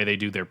 and the way they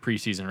do their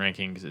preseason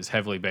rankings is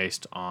heavily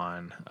based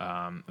on.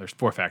 There's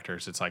 4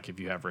 factors. It's like if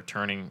you have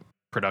returning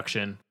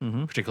production,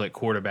 particularly at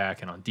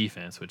quarterback and on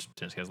defense, which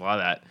Tennessee has a lot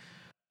of that.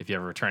 If you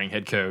have a returning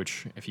head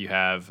coach, if you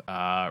have,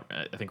 I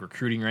think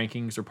recruiting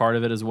rankings are part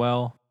of it as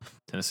well.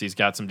 Tennessee's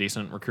got some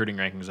decent recruiting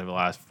rankings over the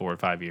last 4 or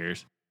 5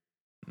 years.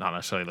 not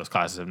necessarily those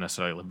classes have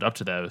necessarily lived up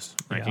to those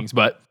Yeah. rankings,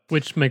 but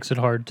which makes it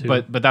hard to.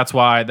 but that's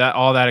why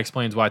all that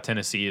explains why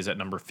Tennessee is at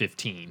number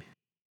 15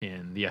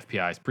 in the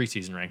FPI's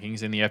preseason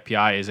rankings. And the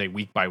FPI is a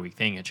week by week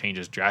thing; it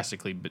changes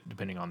drastically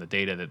depending on the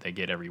data that they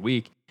get every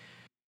week.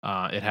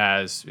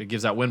 It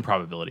gives out win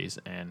probabilities,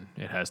 and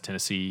it has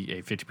Tennessee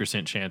a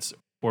 50% chance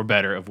or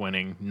better of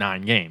winning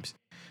 9 games.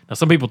 Now,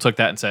 some people took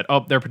that and said,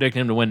 "Oh, they're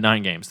predicting him to win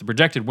 9 games." The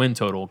projected win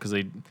total, because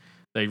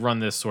they run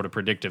this sort of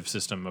predictive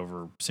system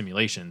over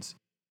simulations.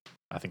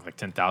 I think like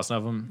 10,000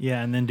 of them.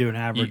 Yeah, and then do an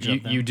average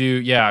of them. You do,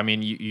 yeah. I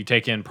mean, you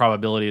take in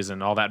probabilities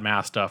and all that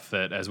math stuff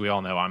that, as we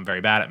all know, I'm very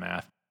bad at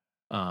math.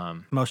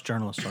 Most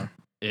journalists are.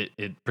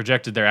 It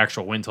projected their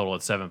actual win total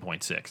at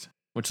 7.6,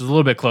 which is a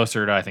little bit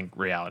closer to, I think,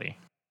 reality.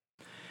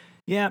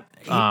 Yeah.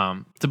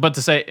 But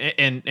to say,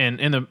 and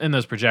in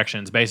those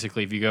projections,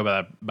 basically, if you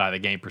go by the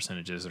game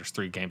percentages, there's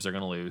 3 games they're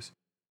going to lose,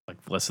 like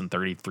less than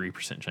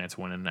 33% chance of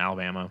winning in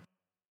Alabama.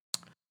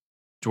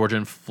 Georgia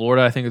and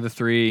Florida, I think, are the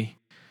 3.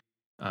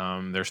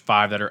 There's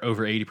 5 that are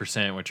over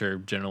 80%, which are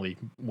generally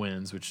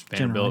wins, which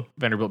Vanderbilt,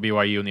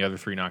 BYU, and the other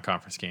 3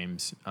 non-conference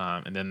games.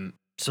 And then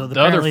so the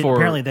other 4,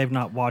 apparently they've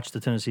not watched the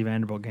Tennessee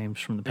Vanderbilt games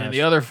from the past. And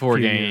the other 4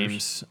 few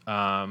games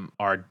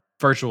are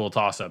virtual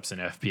toss-ups in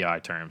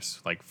FPI terms,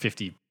 like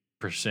 50%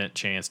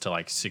 chance to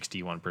like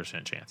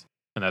 61% chance,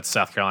 and that's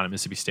South Carolina,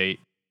 Mississippi State,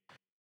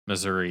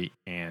 Missouri,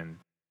 and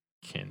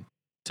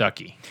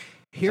Kentucky.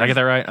 Did I get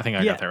that right? I think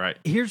I got that right.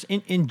 Here's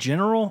in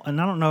general, and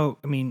I don't know.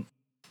 I mean,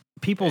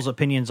 people's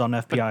opinions on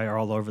FPI are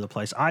all over the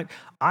place.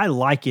 I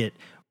like it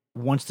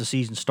once the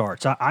season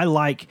starts. I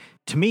like,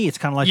 to me, it's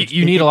kind of like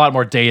you need a lot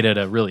more data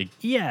to really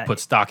yeah, put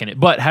stock in it.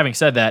 But having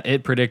said that,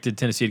 it predicted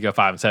Tennessee to go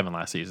 5-7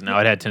 last season. Now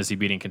it had Tennessee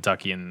beating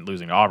Kentucky and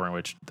losing to Auburn,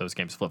 which those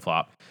games flip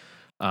flop.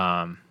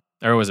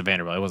 Or was it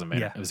Vanderbilt? It wasn't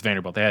Vanderbilt. Yeah. It was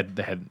Vanderbilt. They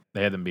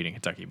had them beating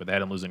Kentucky, but they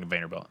had them losing to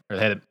Vanderbilt. Or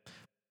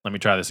let me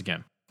try this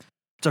again.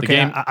 It's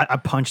okay. I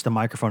punched the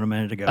microphone a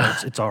minute ago.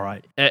 It's all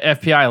right.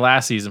 FPI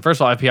last season,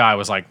 first of all, FPI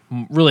was like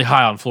really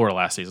high on Florida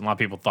last season. A lot of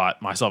people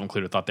myself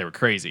included, thought they were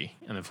crazy.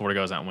 And then Florida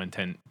goes out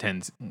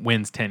and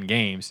wins 10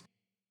 games.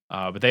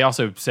 But they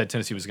also said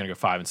Tennessee was going to go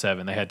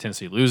 5-7. They had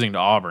Tennessee losing to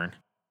Auburn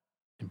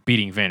and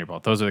beating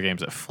Vanderbilt. Those are the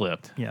games that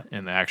flipped. Yeah.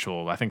 And the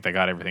actual, I think they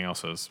got everything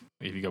else,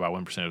 if you go by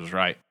win percentage, was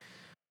right.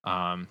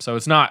 So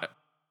it's not.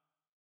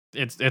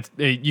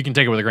 You can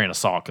take it with a grain of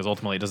salt because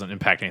ultimately it doesn't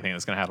impact anything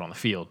that's going to happen on the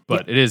field.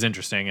 But it is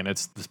interesting, and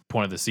it's the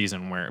point of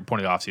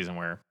the off season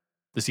where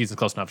the season's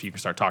close enough you can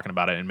start talking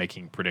about it and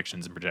making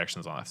predictions and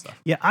projections on that stuff.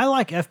 Yeah, I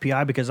like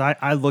FPI because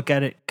I look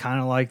at it kind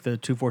of like the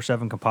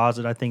 247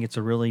 composite. I think it's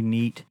a really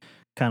neat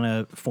kind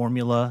of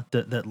formula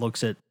that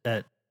looks at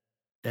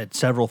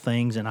several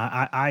things, and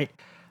I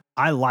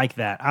like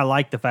that. I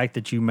like the fact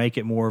that you make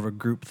it more of a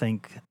group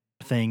think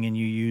thing and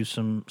you use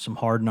some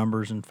hard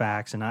numbers and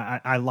facts, and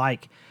I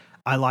like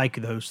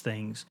those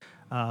things.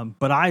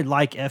 But I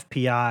like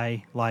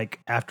FPI like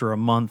after a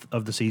month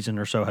of the season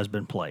or so has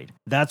been played.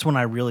 That's when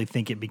I really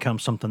think it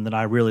becomes something that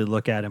I really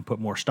look at and put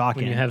more stock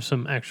in. When you have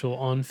some actual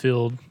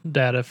on-field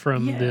data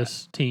from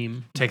this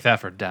team. Take that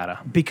for data.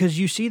 Because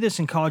you see this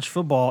in college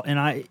football,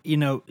 and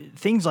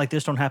things like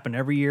this don't happen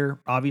every year,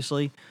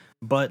 obviously,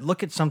 but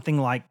look at something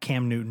like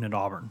Cam Newton at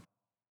Auburn.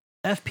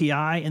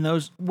 FPI and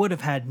those would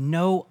have had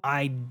no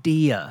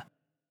idea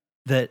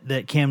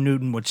that Cam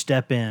Newton would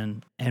step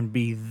in and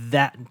be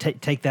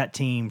take that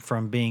team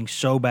from being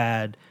so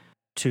bad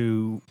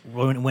to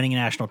winning a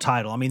national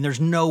title. I mean, there's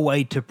no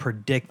way to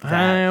predict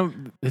that.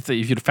 If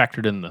you'd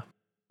factored in the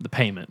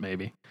payment,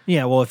 maybe.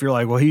 Yeah, well, if you're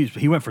like, well,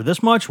 he went for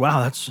this much,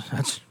 wow,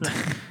 that's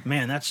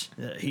man,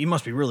 he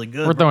must be really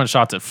good. We're throwing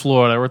shots at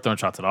Florida. We're throwing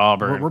shots at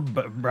Auburn. We're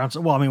Browns.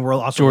 Well, I mean, we're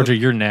also Georgia.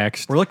 You're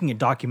next. We're looking at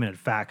documented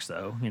facts,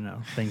 though.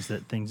 Things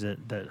that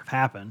have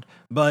happened.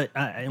 But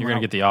you're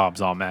gonna get the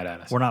obs all mad at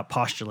us. We're not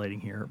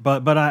postulating here,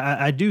 but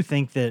I do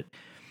think that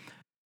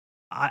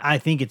I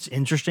think it's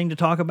interesting to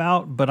talk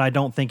about, but I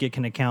don't think it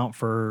can account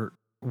for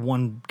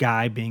one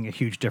guy being a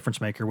huge difference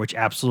maker, which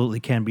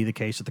absolutely can be the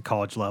case at the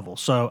college level.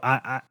 So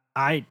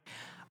I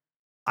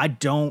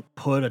don't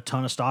put a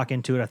ton of stock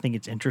into it. I think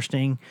it's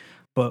interesting,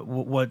 but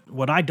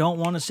what I don't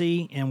want to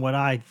see, and what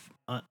I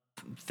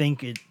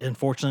think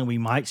unfortunately we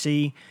might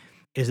see,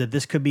 is that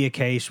this could be a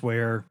case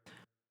where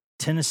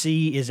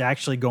Tennessee is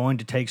actually going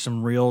to take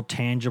some real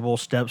tangible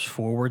steps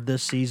forward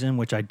this season,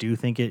 which I do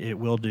think it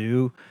will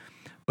do.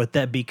 But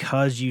that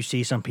because you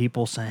see some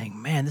people saying,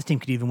 man, this team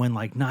could even win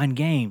like 9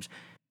 games.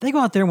 They go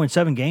out there and win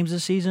 7 games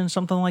this season,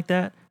 something like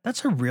that.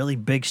 That's a really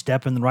big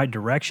step in the right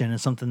direction,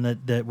 and something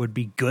that would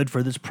be good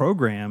for this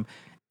program.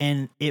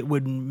 And it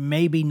would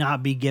maybe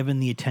not be given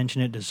the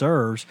attention it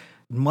deserves,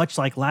 much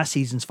like last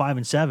season's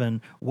 5-7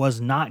 was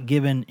not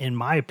given, in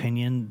my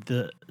opinion,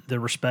 the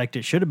respect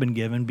it should have been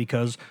given,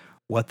 because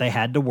what they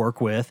had to work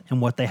with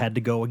and what they had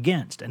to go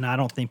against. And I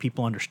don't think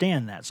people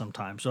understand that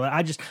sometimes. So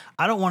I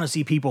don't want to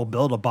see people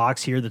build a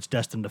box here that's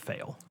destined to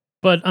fail.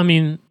 But I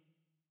mean,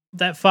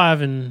 that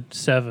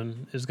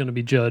 5-7 is going to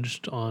be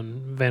judged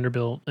on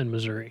Vanderbilt and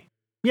Missouri.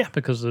 Yeah.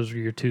 Because those are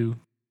your two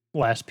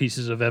last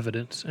pieces of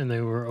evidence, and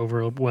they were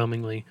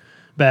overwhelmingly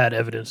bad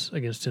evidence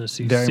against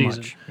Tennessee's Very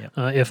season. much.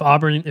 Yep. If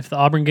the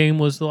Auburn game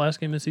was the last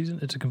game of the season,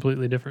 it's a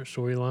completely different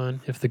storyline.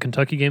 If the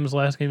Kentucky game was the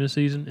last game of the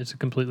season, it's a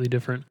completely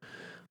different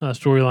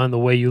storyline. The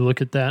way you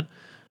look at that.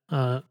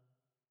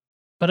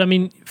 But I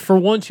mean, for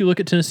once, you look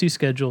at Tennessee's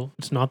schedule.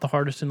 It's not the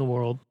hardest in the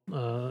world.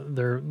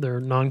 Their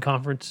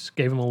non-conference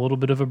gave them a little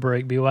bit of a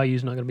break.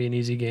 BYU's not going to be an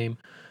easy game,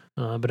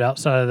 but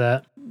outside of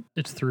that,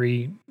 it's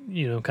 3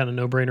 kind of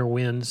no-brainer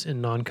wins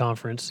in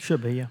non-conference.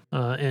 Should be, yeah.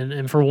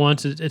 And for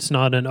once, it's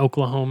not an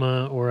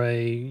Oklahoma or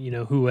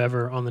a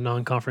whoever on the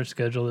non-conference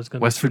schedule that's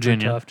going to be West super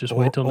Virginia. tough. Just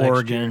wait till next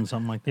Oregon, year.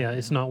 something like that. Yeah,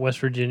 it's not West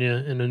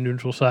Virginia in a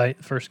neutral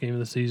site. First game of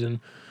the season,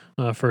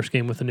 first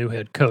game with a new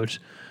head coach.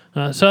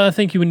 So I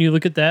think when you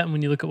look at that and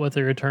when you look at what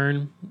they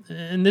return,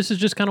 and this is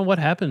just kind of what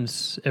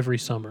happens every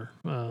summer.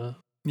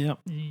 Yep.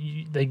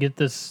 They get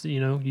this,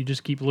 you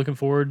just keep looking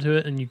forward to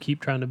it and you keep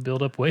trying to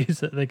build up ways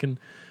that they can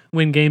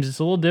win games. It's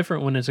a little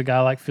different when it's a guy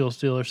like Phil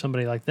Steele or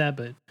somebody like that,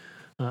 but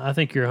I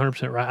think you're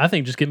 100% right. I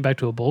think just getting back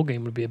to a bowl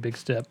game would be a big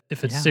step.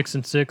 If it's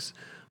 6-6,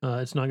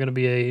 it's not going to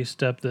be a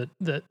step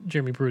that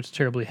Jeremy Pruitt's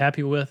terribly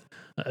happy with.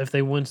 If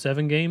they won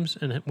 7 games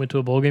and went to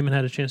a bowl game and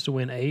had a chance to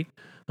win 8,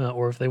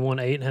 or if they won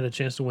 8 and had a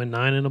chance to win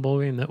 9 in a bowl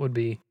game, that would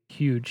be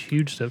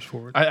huge steps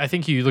forward. I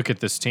think you look at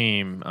this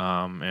team,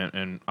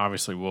 and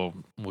obviously we'll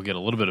get a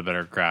little bit of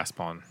better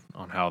grasp on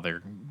how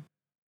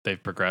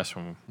they've progressed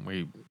when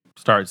we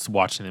start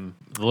watching them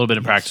a little bit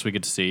in practice. We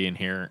get to see and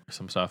hear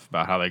some stuff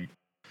about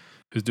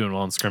who's doing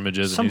well in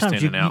scrimmages and who's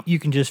Sometimes standing out. you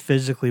can just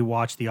physically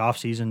watch the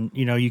offseason.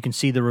 You can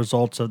see the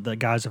results of the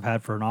guys have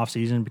had for an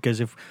offseason, because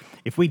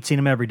if we'd seen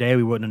them every day,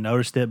 we wouldn't have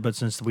noticed it. But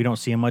since we don't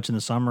see them much in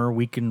the summer,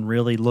 we can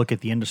really look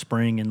at the end of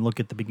spring and look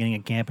at the beginning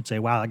of camp and say,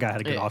 wow, that guy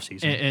had a good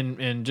offseason.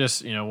 And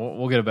just,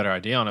 we'll get a better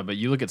idea on it. But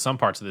you look at some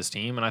parts of this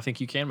team, and I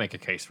think you can make a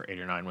case for 8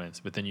 or 9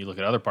 wins. But then you look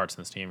at other parts of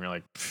this team, and you're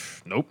like,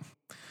 nope.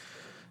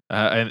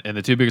 And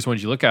the 2 biggest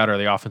ones you look at are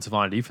the offensive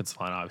line and defensive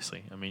line,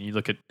 obviously. I mean, you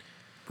look at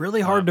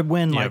Really hard to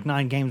win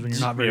 9 games when you're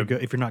not very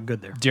good, if you're not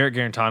good there. Derek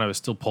Garantano is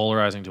still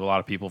polarizing to a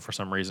lot of people for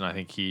some reason. I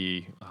think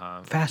he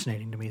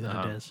fascinating to me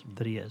that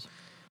he is.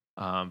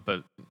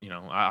 But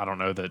I don't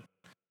know that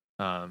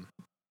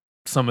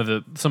some of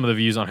the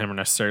views on him are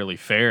necessarily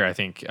fair. I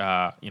think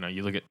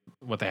you look at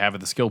what they have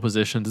at the skill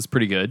positions, it's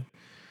pretty good.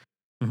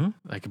 Mm-hmm.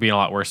 They could be in a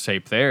lot worse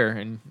shape there,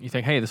 and you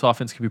think, hey, this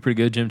offense could be pretty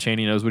good. Jim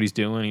Chaney knows what he's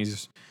doing.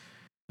 He's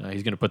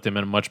going to put them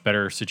in much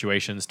better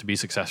situations to be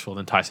successful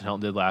than Tyson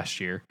Helton did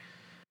last year.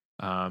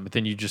 But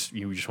then you just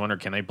wonder,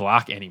 can they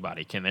block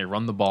anybody? Can they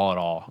run the ball at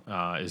all?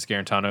 Is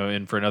Garantano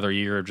in for another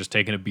year of just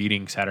taking a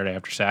beating Saturday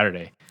after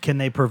Saturday? Can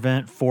they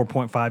prevent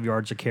 4.5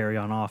 yards a carry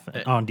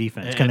on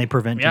defense? Can they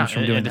prevent teams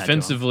from doing and that?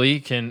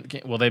 Defensively,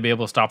 will they be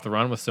able to stop the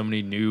run with so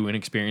many new,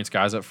 inexperienced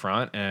guys up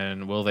front?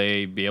 And will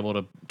they be able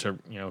to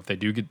if they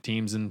do get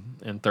teams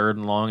in third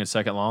and long and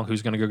second long,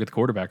 who's going to go get the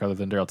quarterback other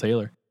than Darrell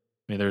Taylor?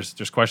 I mean,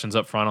 there's questions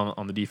up front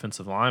on the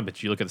defensive line,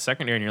 but you look at the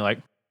secondary and you're like,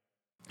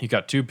 you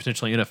got 2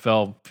 potentially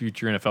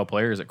future NFL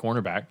players at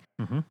cornerback.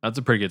 Mm-hmm. That's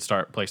a pretty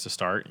good place to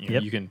start.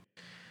 Yep. You can,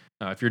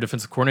 if you're a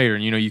defensive coordinator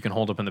and you can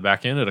hold up in the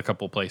back end at a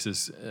couple of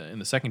places in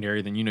the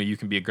secondary, then you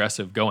can be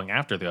aggressive going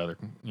after the other,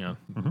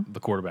 the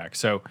quarterback.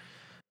 So,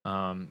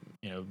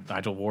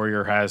 Nigel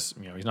Warrior has,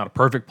 he's not a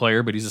perfect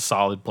player, but he's a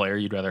solid player.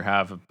 You'd rather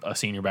have a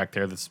senior back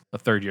there that's a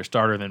third-year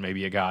starter than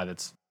maybe a guy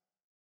that's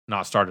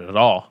not started at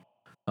all.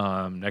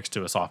 Next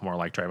to a sophomore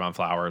like Trayvon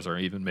Flowers, or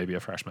even maybe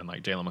a freshman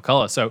like Jalen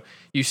McCullough. So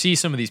you see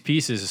some of these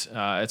pieces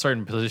at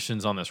certain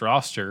positions on this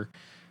roster,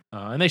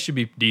 and they should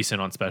be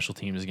decent on special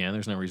teams again.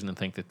 There's no reason to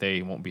think that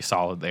they won't be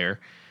solid there.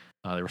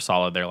 They were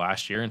solid there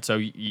last year. And so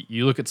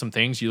you look at some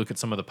things, you look at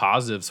some of the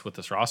positives with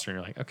this roster, and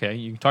you're like, okay,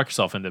 you can talk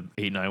yourself into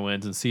 8-9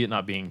 wins and see it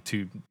not being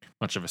too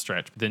much of a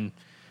stretch. But then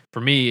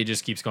for me, it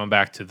just keeps going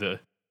back to the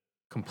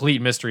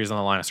complete mysteries on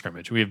the line of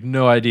scrimmage. We have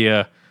no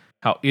idea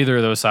how either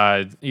of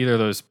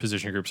those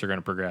position groups are going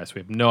to progress.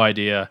 We have no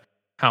idea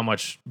how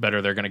much better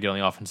they're going to get on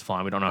the offensive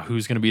line. We don't know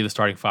who's going to be the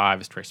starting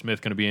 5. Is Trey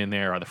Smith going to be in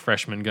there? Are the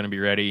freshmen going to be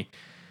ready?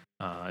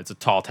 It's a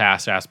tall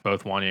task to ask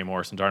both Wanya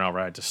Morris and Darnell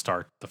Wright to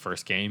start the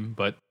first game,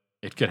 but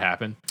it could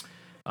happen.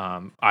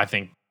 I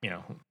think,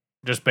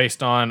 just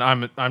based on,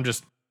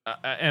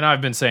 and I've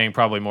been saying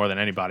probably more than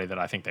anybody that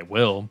I think they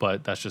will,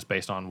 but that's just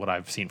based on what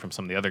I've seen from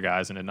some of the other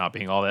guys and it not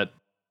being all that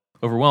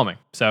overwhelming.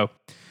 So,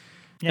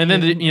 and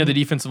then the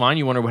defensive line,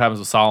 you wonder what happens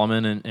with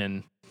Solomon,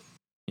 and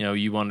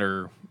you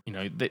wonder,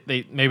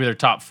 they maybe they're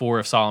top 4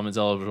 if Solomon's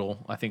eligible.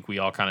 I think we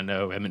all kind of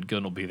know Emmett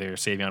Gooden will be there.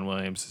 Savion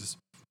Williams has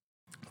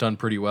done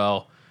pretty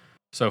well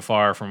so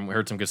far. We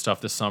heard some good stuff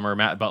this summer.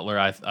 Matt Butler,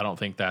 I don't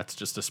think that's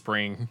just a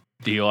spring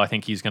deal. I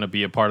think he's going to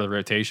be a part of the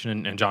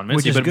rotation, and John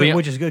Mincy,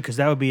 which is good because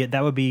that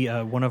would be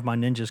one of my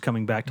ninjas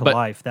coming back to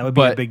life. That would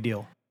be a big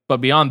deal.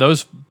 But beyond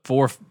those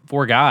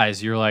four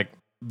guys, you're like,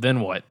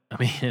 then what?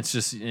 I mean, it's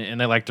just, and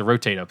they like to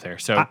rotate up there.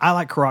 So I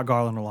like Karat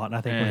Garland a lot, and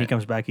I think when he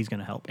comes back, he's going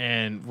to help.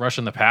 And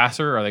rushing the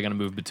passer, are they going to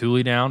move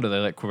Batuli down? Do they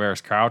let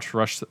Quavaris Crouch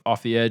rush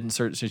off the edge in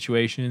certain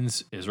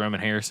situations? Is Roman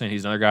Harrison,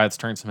 he's another guy that's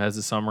turned some heads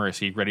this summer. Is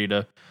he ready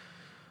to,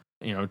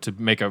 to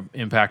make an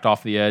impact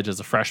off the edge as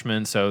a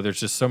freshman? So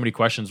there's just so many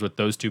questions with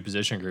those 2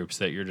 position groups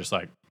that you're just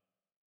like,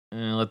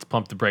 let's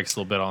pump the brakes a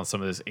little bit on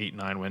some of this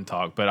 8-9 win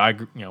talk. But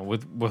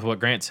with what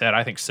Grant said,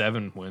 I think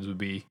 7 wins would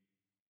be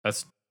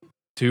that's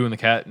 2 in the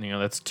cat.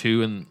 That's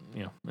 2 in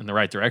the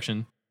right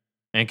direction.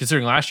 And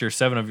considering last year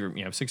 6 of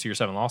your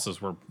 7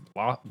 losses were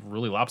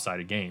really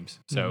lopsided games,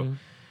 so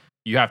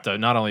you have to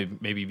not only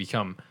maybe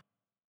become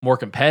more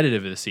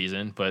competitive this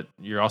season, but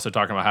you're also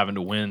talking about having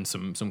to win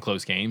some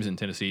close games. And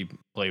Tennessee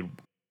played,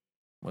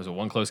 was it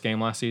one close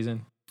game last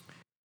season?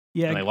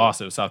 Yeah, and they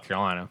lost it to South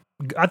Carolina.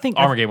 I think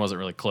Auburn game wasn't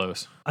really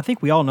close. I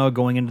think we all know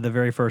going into the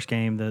very first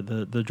game,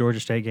 the Georgia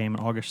State game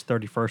on August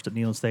 31st at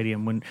Neyland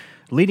Stadium, when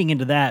leading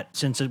into that,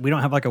 since we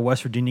don't have like a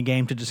West Virginia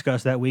game to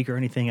discuss that week or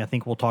anything, I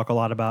think we'll talk a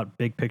lot about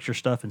big picture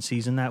stuff and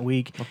season that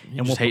week.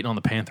 And we'll hating on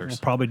the Panthers. We'll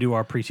probably do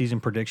our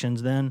preseason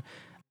predictions then.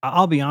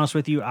 I'll be honest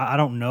with you, I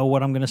don't know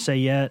what I'm going to say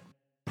yet.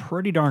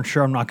 Pretty darn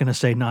sure I'm not going to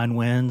say 9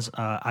 wins.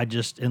 I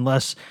just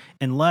unless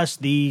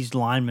these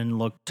linemen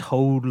look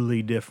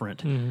totally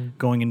different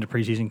going into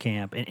preseason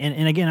camp.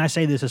 And again, I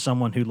say this as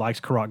someone who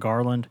likes Karat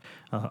Garland.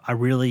 I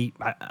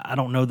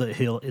don't know that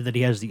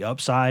he has the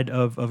upside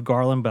of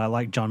Garland, but I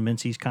like John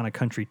Mincy's kind of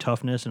country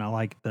toughness, and I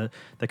like the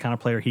kind of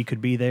player he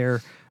could be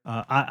there.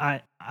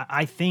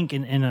 I think,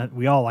 and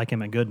we all like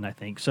him at Gooden, I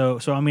think. So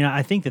I mean,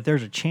 I think that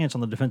there's a chance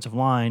on the defensive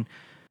line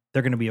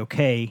they're going to be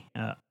okay.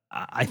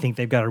 I think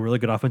they've got a really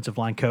good offensive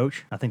line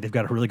coach. I think they've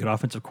got a really good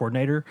offensive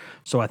coordinator.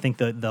 So I think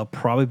that they'll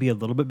probably be a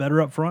little bit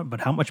better up front, but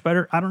how much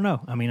better? I don't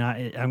know. I mean,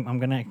 I'm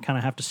going to kind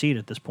of have to see it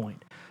at this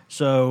point.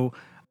 So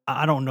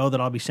I don't know that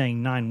I'll be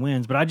saying 9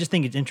 wins, but I just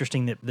think it's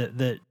interesting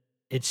that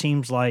it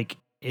seems like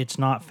it's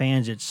not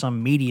fans, it's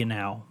some media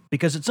now.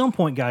 Because at some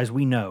point, guys,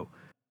 we know.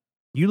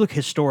 You look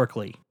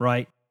historically,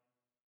 right?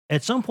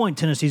 At some point,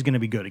 Tennessee's going to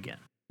be good again.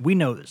 We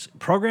know this.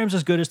 Programs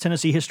as good as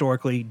Tennessee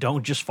historically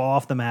don't just fall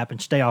off the map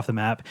and stay off the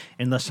map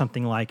unless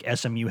something like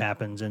SMU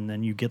happens and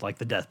then you get like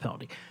the death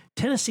penalty.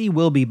 Tennessee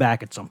will be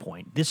back at some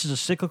point. This is a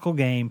cyclical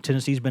game.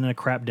 Tennessee's been in a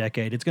crap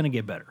decade. It's going to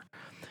get better.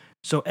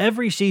 So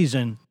every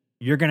season,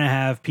 you're going to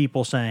have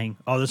people saying,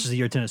 oh, this is the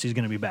year Tennessee's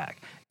going to be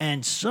back.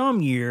 And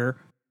some year,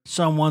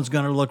 someone's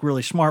going to look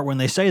really smart when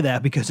they say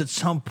that because at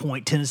some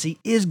point, Tennessee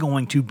is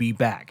going to be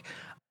back.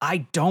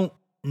 I don't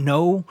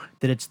know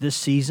that it's this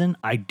season.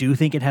 I do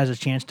think it has a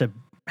chance to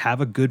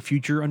have a good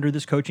future under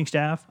this coaching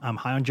staff. I'm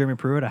high on Jeremy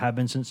Pruitt. I have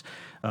been since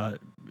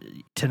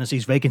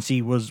Tennessee's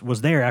vacancy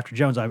was there after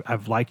Jones.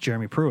 I've liked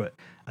Jeremy Pruitt.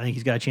 I think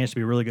he's got a chance to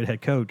be a really good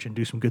head coach and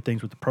do some good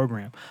things with the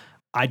program.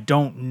 I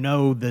don't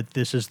know that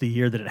this is the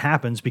year that it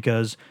happens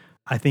because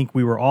I think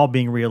we were all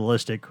being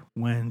realistic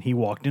when he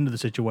walked into the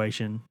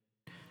situation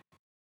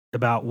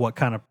about what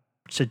kind of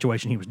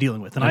situation he was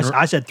dealing with. And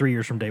I said 3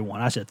 years from day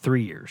one. I said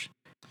 3 years,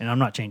 and I'm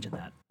not changing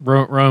that.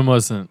 Rome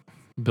wasn't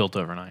built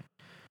overnight.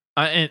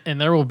 And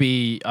there will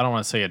be, I don't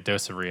want to say a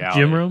dose of reality.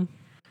 Jim Rome?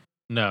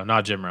 No,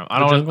 not Jim Rome. I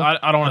don't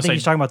want to say.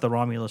 He's talking about the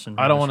Romulus and.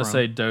 I don't want to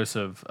say dose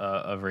of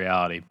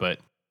reality, but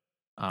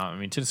I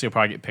mean Tennessee will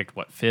probably get picked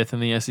 5th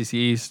in the SEC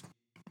East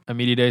at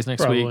media days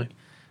next week.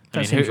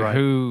 That seems right.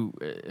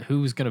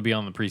 Who's going to be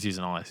on the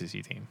preseason All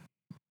SEC team?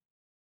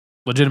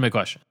 Legitimate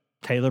question.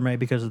 Taylor may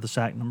because of the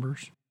sack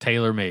numbers.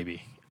 Taylor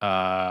maybe.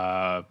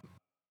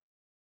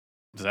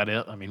 Is that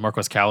it? I mean,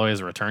 Marquez Callaway is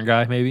a return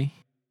guy, maybe.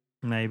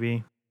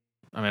 Maybe.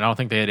 I mean, I don't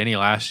think they had any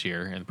last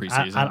year in the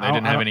preseason. They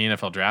didn't have any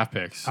NFL draft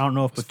picks. I don't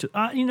know if,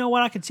 you know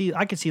what? I could see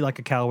like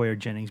a Callaway or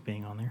Jennings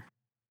being on there.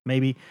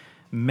 Maybe.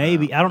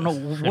 I don't know.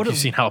 What have you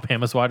seen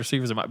Alabama's wide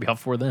receivers? It might be up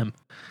for them.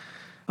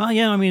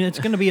 Yeah. I mean, it's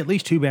going to be at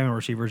least 2 Bama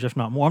receivers, if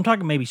not more. I'm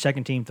talking maybe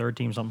second team, third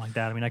team, something like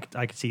that. I mean, I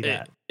could see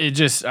that.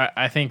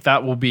 I think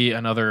that will be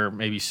another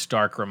maybe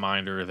stark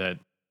reminder that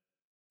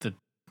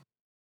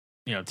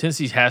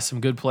Tennessee has some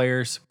good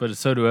players, but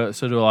so do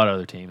a lot of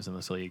other teams in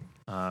this league.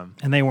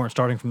 And they weren't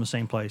starting from the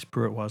same place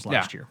Pruitt was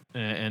last year.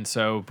 And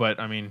so, but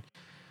I mean,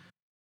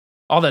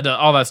 all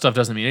that stuff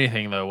doesn't mean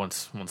anything though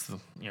once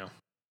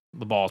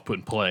the ball is put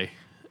in play.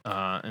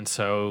 And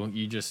so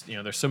you just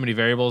there's so many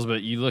variables,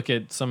 but you look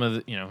at some of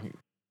the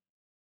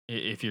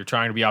if you're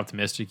trying to be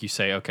optimistic, you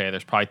say, okay,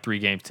 there's probably 3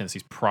 games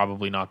Tennessee's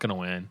probably not going to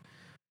win.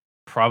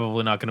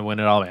 Probably not going to win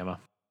at Alabama.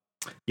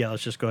 Yeah,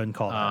 let's just go ahead and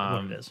call that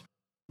what it is.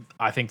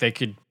 I think they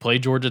could play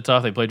Georgia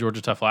tough. They played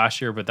Georgia tough last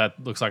year, but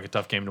that looks like a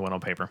tough game to win on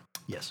paper.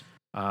 Yes.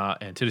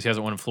 And Tennessee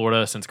hasn't won in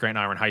Florida since Grant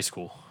and I were in high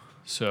school.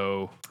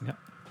 So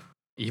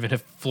even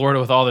if Florida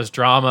with all this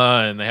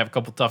drama and they have a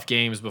couple tough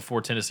games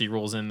before Tennessee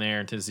rolls in there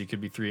and Tennessee could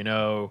be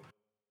 3-0,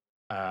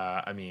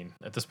 I mean,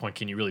 at this point,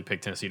 can you really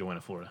pick Tennessee to win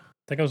at Florida?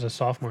 I think I was a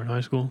sophomore in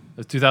high school. It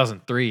was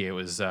 2003. It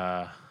was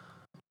the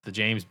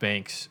James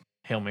Banks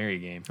Hail Mary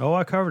game. Oh,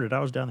 I covered it. I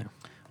was down there.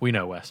 We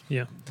know, Wes.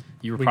 Yeah.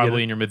 You were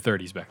probably in your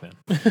mid-30s back then.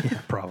 Yeah,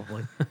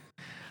 probably.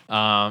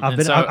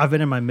 I've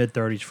been in my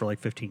mid-30s for like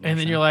 15 years. And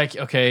then you're like,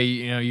 okay,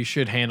 you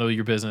should handle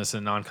your business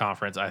in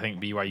non-conference. I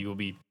think BYU will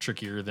be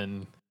trickier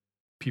than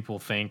people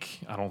think.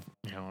 I don't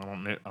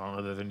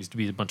know that there needs to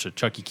be a bunch of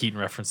Chucky Keaton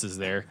references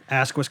there.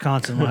 Ask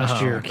Wisconsin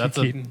last year.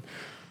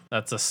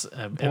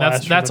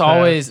 That's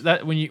always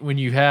that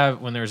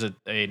when there's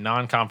a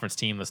non-conference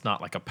team that's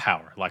not like a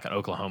power, like an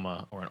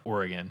Oklahoma or an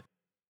Oregon.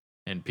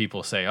 and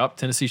people say, "Oh,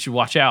 Tennessee should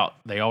watch out."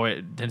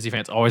 Tennessee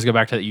fans always go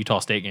back to that Utah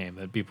State game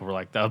that people were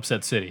like, "The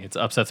upset city, it's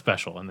upset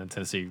special," and then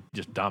Tennessee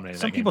just dominated.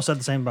 Some that people game. said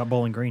the same about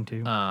Bowling Green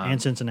too,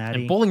 and Cincinnati.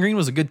 And Bowling Green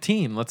was a good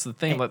team. That's the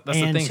thing. That's the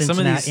thing. Cincinnati, Some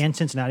of these and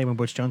Cincinnati when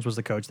Butch Jones was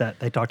the coach, that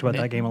they talked about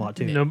that game a lot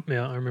too. No,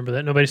 yeah, I remember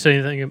that. Nobody said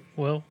anything.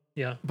 Well,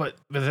 yeah. But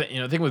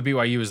the thing with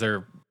BYU is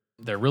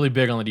they're really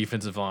big on the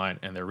defensive line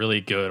and they're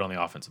really good on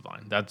the offensive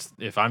line. That's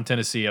if I'm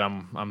Tennessee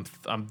and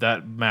I'm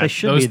that match. They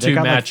should those be. two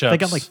matchups. They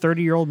got like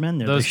 30-year-old men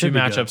there. Those They two should be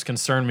matchups good.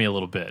 concern me a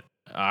little bit.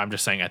 I'm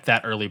just saying at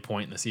that early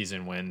point in the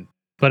season when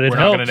But it we're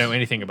helps. not going to know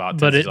anything about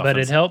But Tennessee's it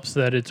offense. helps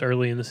that it's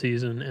early in the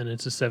season and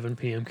it's a 7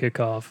 p.m.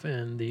 kickoff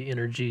and the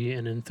energy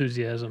and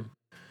enthusiasm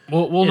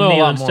We'll in know a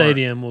lot Neyland more.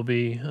 Stadium will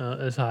be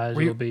as high as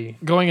it will be.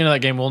 Going into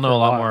that game, we'll know for a a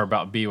lot while. more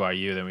about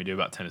BYU than we do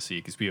about Tennessee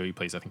because BYU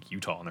plays, I think,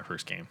 Utah in their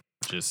first game,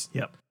 which is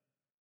Yep.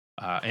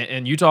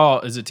 And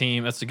Utah is a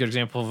team that's a good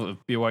example of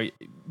BYU.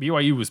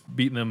 BYU was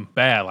beating them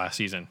bad last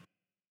season,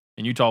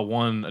 and Utah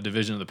won a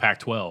division of the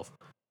Pac-12.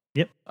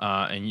 Yep.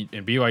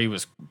 And BYU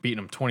was beating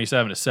them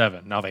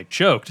 27-7. Now they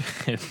choked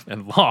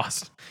and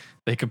lost.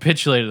 They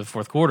capitulated in the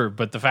fourth quarter,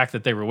 but the fact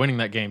that they were winning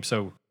that game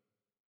so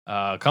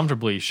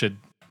comfortably should.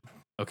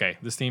 Okay,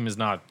 this team is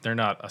not. They're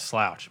not a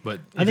slouch,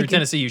 but if you're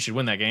Tennessee, you should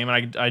win that game.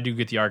 And I do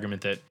get the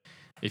argument that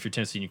if you're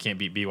Tennessee and you can't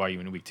beat BYU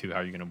in week 2, how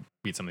are you going to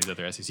beat some of these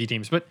other SEC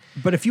teams? But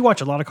if you watch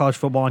a lot of college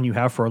football and you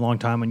have for a long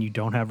time and you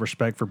don't have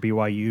respect for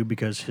BYU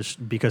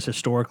because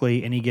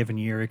historically any given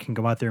year it can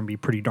go out there and be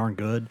pretty darn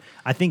good,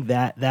 I think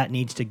that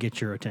needs to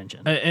get your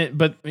attention.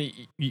 but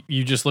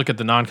you just look at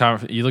the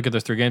non-conference. You look at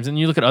those 3 games, and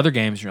you look at other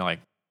games, and you're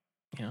like,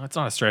 it's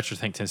not a stretch to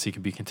think Tennessee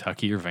could beat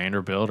Kentucky or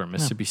Vanderbilt or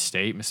Mississippi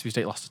State. Mississippi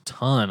State lost a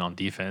ton on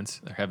defense.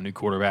 They have a new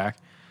quarterback.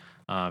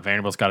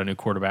 Vanderbilt's got a new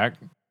quarterback.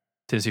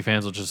 Tennessee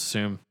fans will just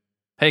assume,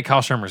 hey, Kyle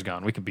Shermer's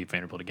gone. We can beat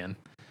Vanderbilt again.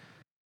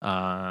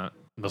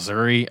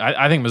 Missouri,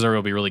 I think Missouri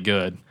will be really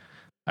good,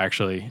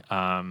 actually.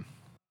 But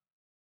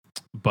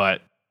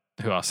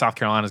who else? South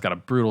Carolina's got a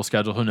brutal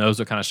schedule. Who knows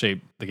what kind of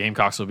shape the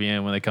Gamecocks will be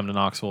in when they come to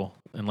Knoxville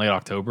in late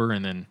October.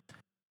 And then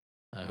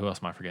who else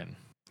am I forgetting?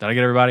 Did I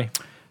get everybody?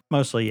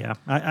 Mostly, yeah.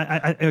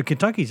 I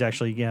Kentucky's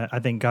actually, I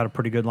think got a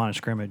pretty good line of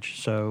scrimmage.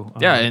 So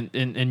Yeah,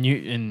 and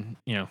you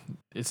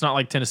it's not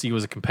like Tennessee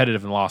was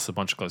competitive and lost a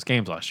bunch of close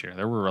games last year.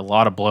 There were a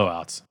lot of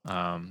blowouts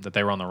that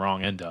they were on the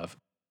wrong end of.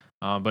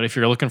 But if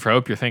you're looking for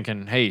hope, you're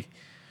thinking, hey,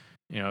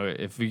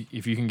 if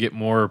you can get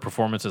more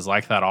performances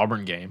like that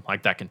Auburn game,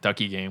 like that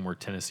Kentucky game where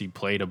Tennessee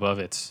played above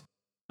its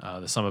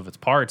the sum of its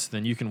parts,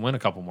 then you can win a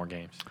couple more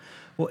games.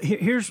 Well,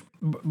 here's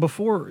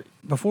before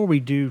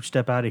we do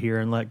step out of here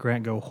and let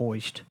Grant go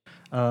hoist.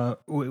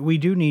 We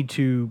do need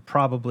to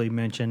probably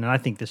mention, and I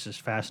think this is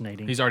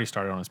fascinating. He's already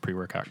started on his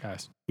pre-workout,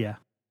 guys. Yeah,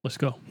 Let's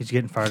go. he's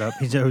getting fired up.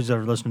 Who's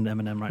ever listening to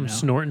Eminem right I'm now?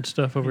 snorting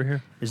stuff over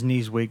here. His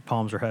knees weak,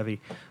 palms are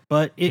heavy.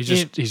 But He's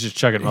just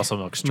chugging muscle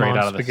milk straight Mom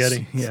out of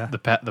spaghetti.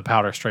 the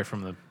powder straight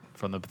from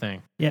the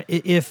thing. Yeah,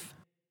 if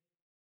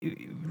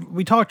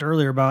we talked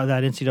earlier about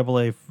that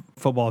NCAA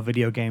football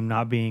video game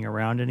not being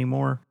around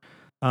anymore,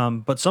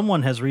 but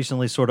someone has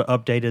recently sort of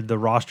updated the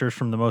rosters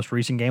from the most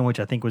recent game, which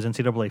I think was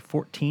NCAA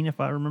 14, if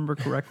I remember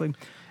correctly.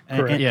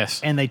 Correct.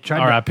 Yes. And they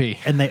tried R.I.P.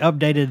 and they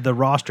updated the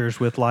rosters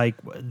with like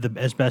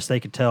as best they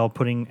could tell,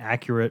 putting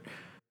accurate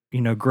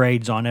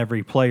grades on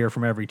every player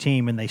from every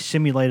team, and they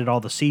simulated all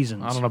the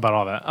seasons. I don't know about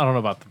all that. I don't know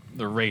about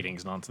the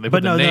ratings nonsense. They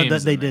But put the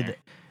names they in did. there.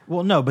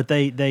 Well, no, but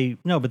they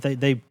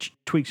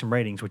tweaked some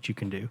ratings, which you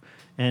can do,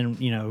 and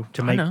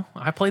to I make. know.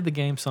 I played the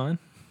game, son.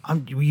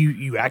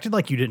 You acted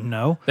like you didn't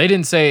know. They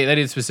didn't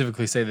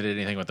specifically say they did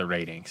anything with the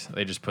ratings.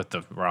 They just put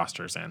the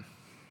rosters in.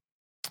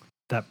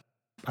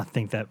 I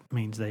think that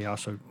means they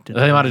also did.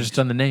 They might have just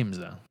done the names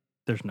though.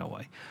 There's no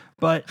way.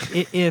 But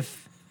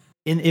if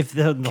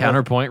the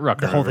Counterpoint, Rucker.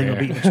 the whole over thing will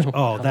here. be.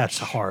 Oh, that's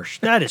harsh.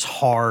 That is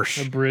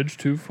harsh. A bridge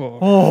too far.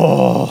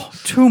 Oh,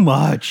 too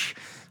much.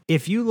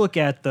 If you look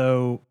at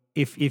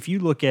if you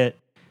look at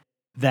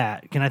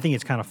that, and I think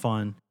it's kind of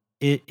fun.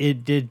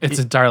 It's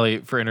entirely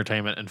for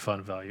entertainment and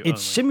fun value. It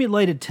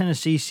simulated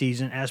Tennessee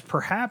season as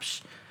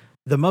perhaps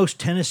the most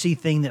Tennessee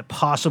thing that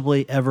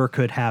possibly ever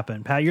could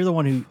happen. Pat, you're the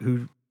one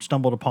who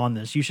stumbled upon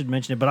this. You should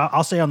mention it, but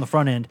I'll say on the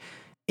front end,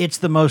 it's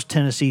the most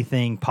Tennessee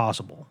thing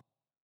possible.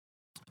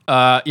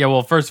 Yeah,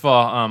 well, first of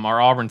all, our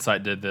Auburn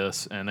site did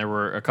this, and there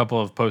were a couple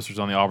of posters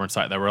on the Auburn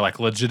site that were like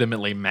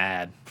legitimately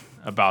mad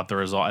about the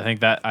result.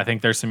 I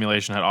think their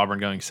simulation had Auburn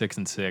going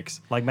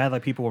 6-6.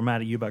 Like people were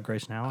mad at you about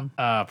Grayson Allen?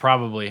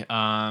 Probably.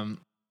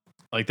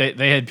 Like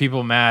they had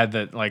people mad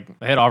that like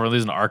they had Auburn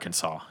losing to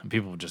Arkansas, and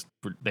people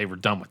they were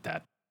done with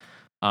that.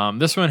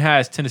 This one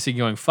has Tennessee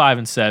going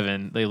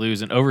 5-7. They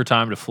lose in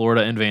overtime to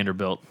Florida and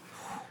Vanderbilt,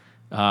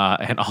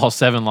 and all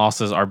 7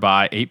 losses are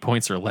by 8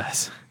 points or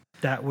less.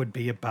 That would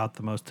be about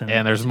the most Tennessee.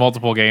 And there's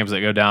multiple games that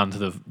go down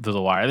to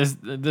the wire.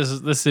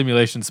 This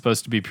simulation is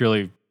supposed to be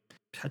purely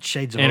that's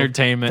shades of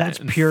entertainment. That's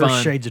and pure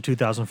fun. shades of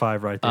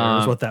 2005 right there.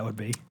 Is what that would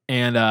be.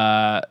 And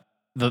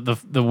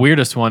the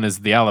weirdest one is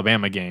the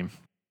Alabama game.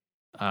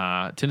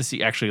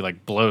 Tennessee actually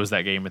like blows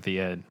that game at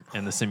the end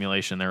in the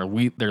simulation. They're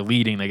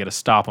leading. They get a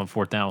stop on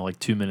 4th down with like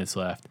 2 minutes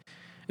left.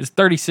 It's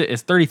 36.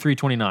 It's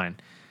 33-29.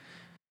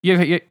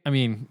 I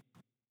mean,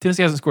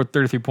 Tennessee hasn't scored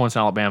 33 points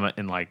in Alabama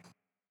in like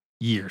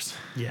years.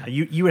 Yeah,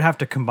 you would have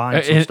to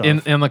combine some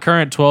stuff. In the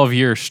current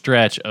 12-year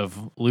stretch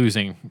of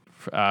losing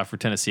for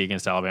Tennessee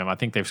against Alabama, I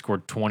think they've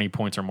scored 20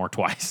 points or more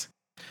twice.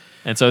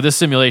 And so this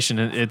simulation,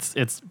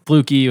 it's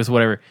fluky, it's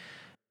whatever.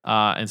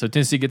 And so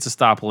Tennessee gets a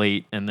stop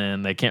late, and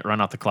then they can't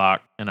run out the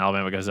clock, and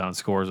Alabama goes down and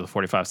scores with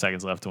 45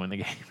 seconds left to win the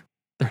game,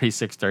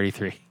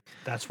 36-33.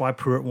 That's why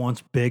Pruitt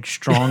wants big,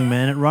 strong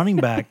men at running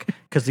back,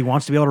 because he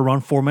wants to be able to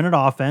run 4-minute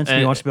offense, and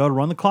he wants to be able to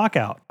run the clock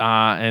out.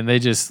 And they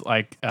just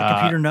like the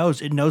computer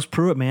knows. It knows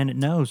Pruitt, man. It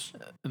knows.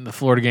 In the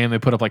Florida game, they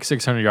put up like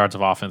 600 yards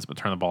of offense, but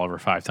turn the ball over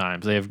 5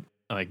 times. They have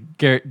like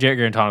Jarrett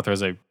Garantano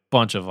throws a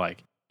bunch of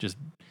like just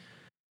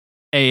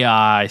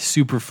AI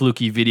super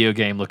fluky video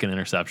game looking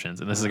interceptions,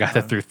 and this is a guy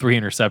that threw 3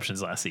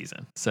 interceptions last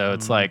season. So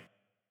it's like.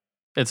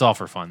 It's all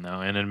for fun though,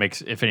 and it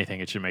makes, if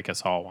anything, it should make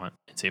us all want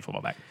NCAA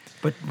football back.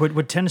 But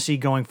with Tennessee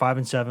going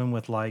 5-7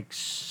 with like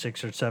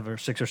 6 or 7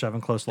 close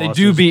losses, they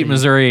do beat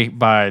Missouri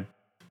by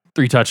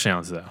 3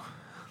 touchdowns though.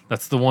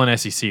 That's the one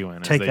SEC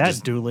win. Take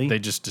that, Dooley. They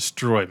just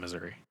destroyed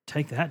Missouri.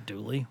 Take that,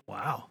 Dooley.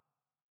 Wow.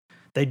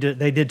 They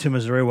did to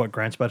Missouri what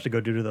Grant's about to go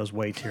do to those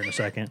weights here in a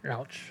second.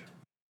 Ouch.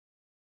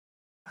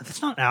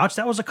 That's not ouch.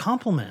 That was a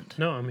compliment.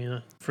 No, I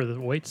mean for the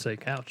weight's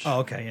sake, ouch. Oh,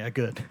 okay. Yeah,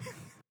 good.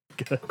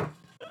 Good.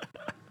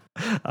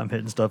 I'm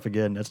hitting stuff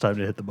again. It's time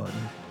to hit the button.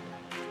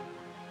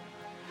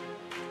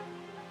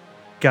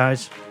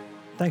 Guys,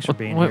 thanks for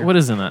being here. What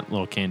is in that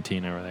little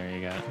canteen over there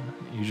you got?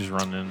 You just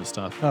running into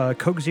stuff.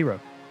 Coke Zero.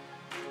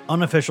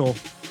 Unofficial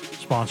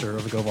sponsor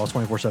of the Go Vols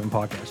 24/7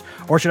 podcast.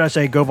 Or should I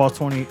say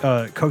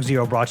Coke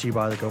Zero brought to you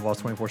by the Go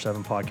Vols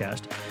 24/7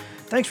 podcast.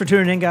 Thanks for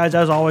tuning in, guys.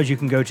 As always, you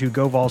can go to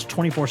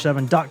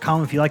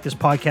GoVols247.com. If you like this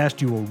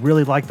podcast, you will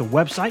really like the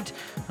website.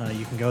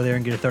 You can go there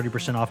and get a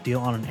 30% off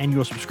deal on an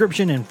annual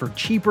subscription. And for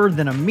cheaper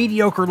than a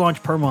mediocre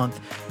lunch per month,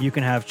 you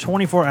can have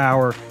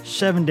 24-hour,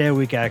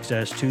 7-day-a-week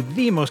access to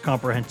the most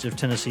comprehensive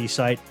Tennessee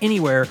site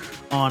anywhere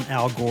on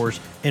Al Gore's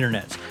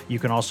internets. You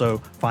can also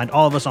find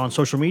all of us on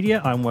social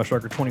media. I'm Wes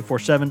Rucker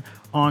 24/7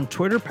 on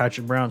Twitter.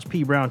 Patrick Brown's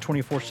P Brown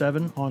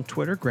 24/7 on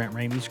Twitter. Grant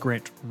Ramey's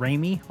Grant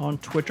Ramey on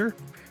Twitter.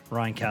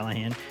 Ryan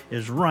Callahan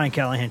is Ryan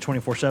Callahan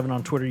 24/7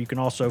 on Twitter. You can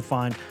also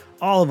find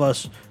all of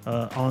us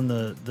on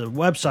the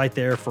website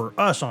there for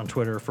us on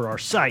Twitter, for our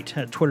site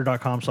at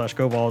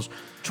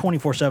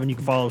twitter.com/GoVols247. You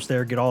can follow us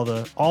there, get all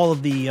the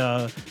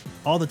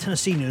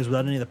Tennessee news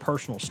without any of the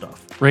personal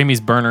stuff. Ramey's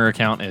burner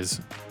account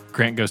is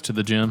Grant Goes to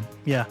the Gym.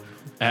 Yeah.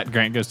 At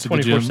Grant Goes to the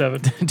Gym.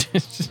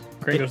 24/7.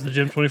 Grant Goes to the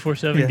Gym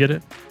 24/7. Yeah. Get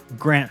it?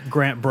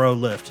 Grant Bro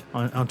Lift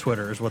on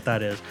Twitter is what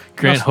that is.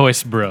 Grant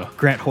Hoist Bro.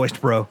 Grant Hoist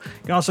Bro. You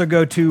can also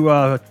go to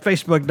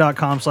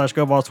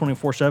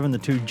facebook.com/GoVols247. The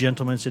 2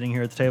 gentlemen sitting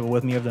here at the table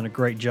with me have done a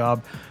great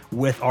job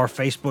with our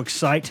Facebook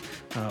site.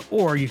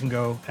 Or you can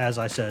go, as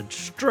I said,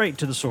 straight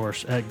to the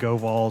source at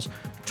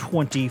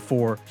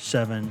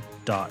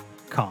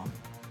GoVols247.com.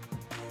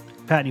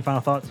 Pat, any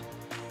final thoughts?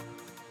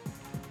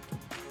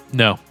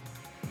 No.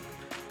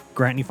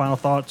 Grant, any final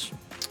thoughts?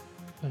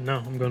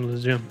 No, I'm going to the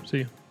gym. See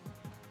you.